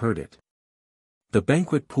 they've all heard it." The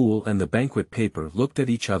banquet pool and the banquet paper looked at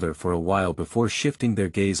each other for a while before shifting their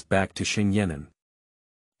gaze back to Sheng Yanan.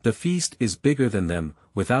 The feast is bigger than them,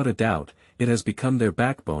 without a doubt, it has become their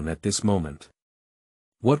backbone at this moment.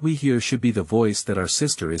 What we hear should be the voice that our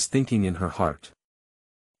sister is thinking in her heart.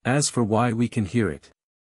 As for why we can hear it,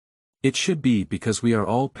 it should be because we are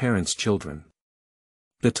all parents' children.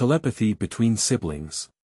 The telepathy between siblings.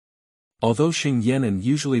 Although Sheng Yanan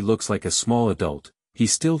usually looks like a small adult, he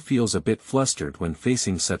still feels a bit flustered when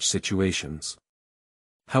facing such situations.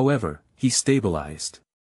 However, he stabilized.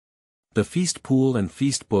 The feast pool and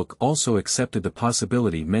feast book also accepted the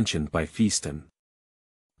possibility mentioned by Feastin.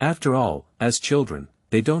 After all, as children,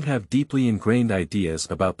 they don't have deeply ingrained ideas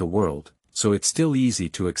about the world, so it's still easy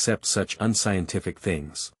to accept such unscientific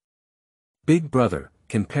things. Big brother,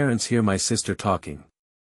 can parents hear my sister talking?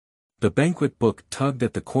 The banquet book tugged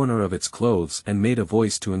at the corner of its clothes and made a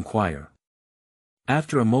voice to inquire.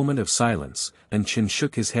 After a moment of silence, Chen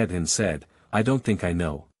shook his head and said, I don't think I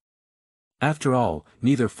know. After all,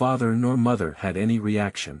 neither father nor mother had any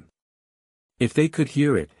reaction. If they could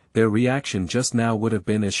hear it, their reaction just now would have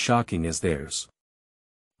been as shocking as theirs.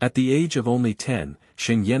 At the age of only 10,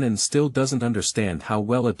 Sheng Yanxi still doesn't understand how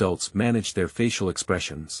well adults manage their facial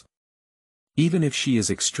expressions. Even if she is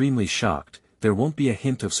extremely shocked, there won't be a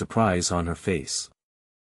hint of surprise on her face.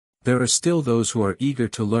 There are still those who are eager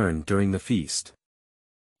to learn during the feast.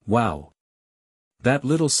 Wow! That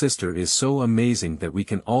little sister is so amazing that we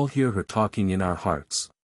can all hear her talking in our hearts.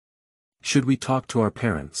 Should we talk to our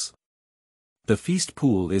parents? The feast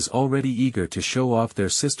pool is already eager to show off their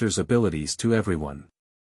sister's abilities to everyone.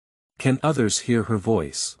 Can others hear her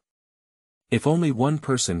voice? If only one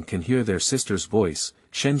person can hear their sister's voice,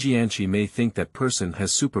 Sheng Yanxi may think that person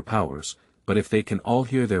has superpowers, but if they can all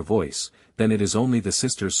hear their voice, then it is only the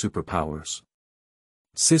sister's superpowers.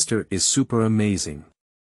 Sister is super amazing.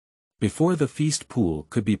 Before the feast pool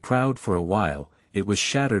could be proud for a while, it was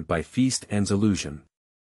shattered by Feast N's illusion.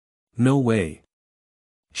 No way.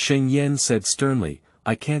 Sheng Yanxi said sternly,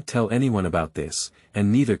 I can't tell anyone about this,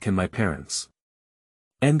 and neither can my parents.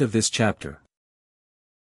 End of this chapter.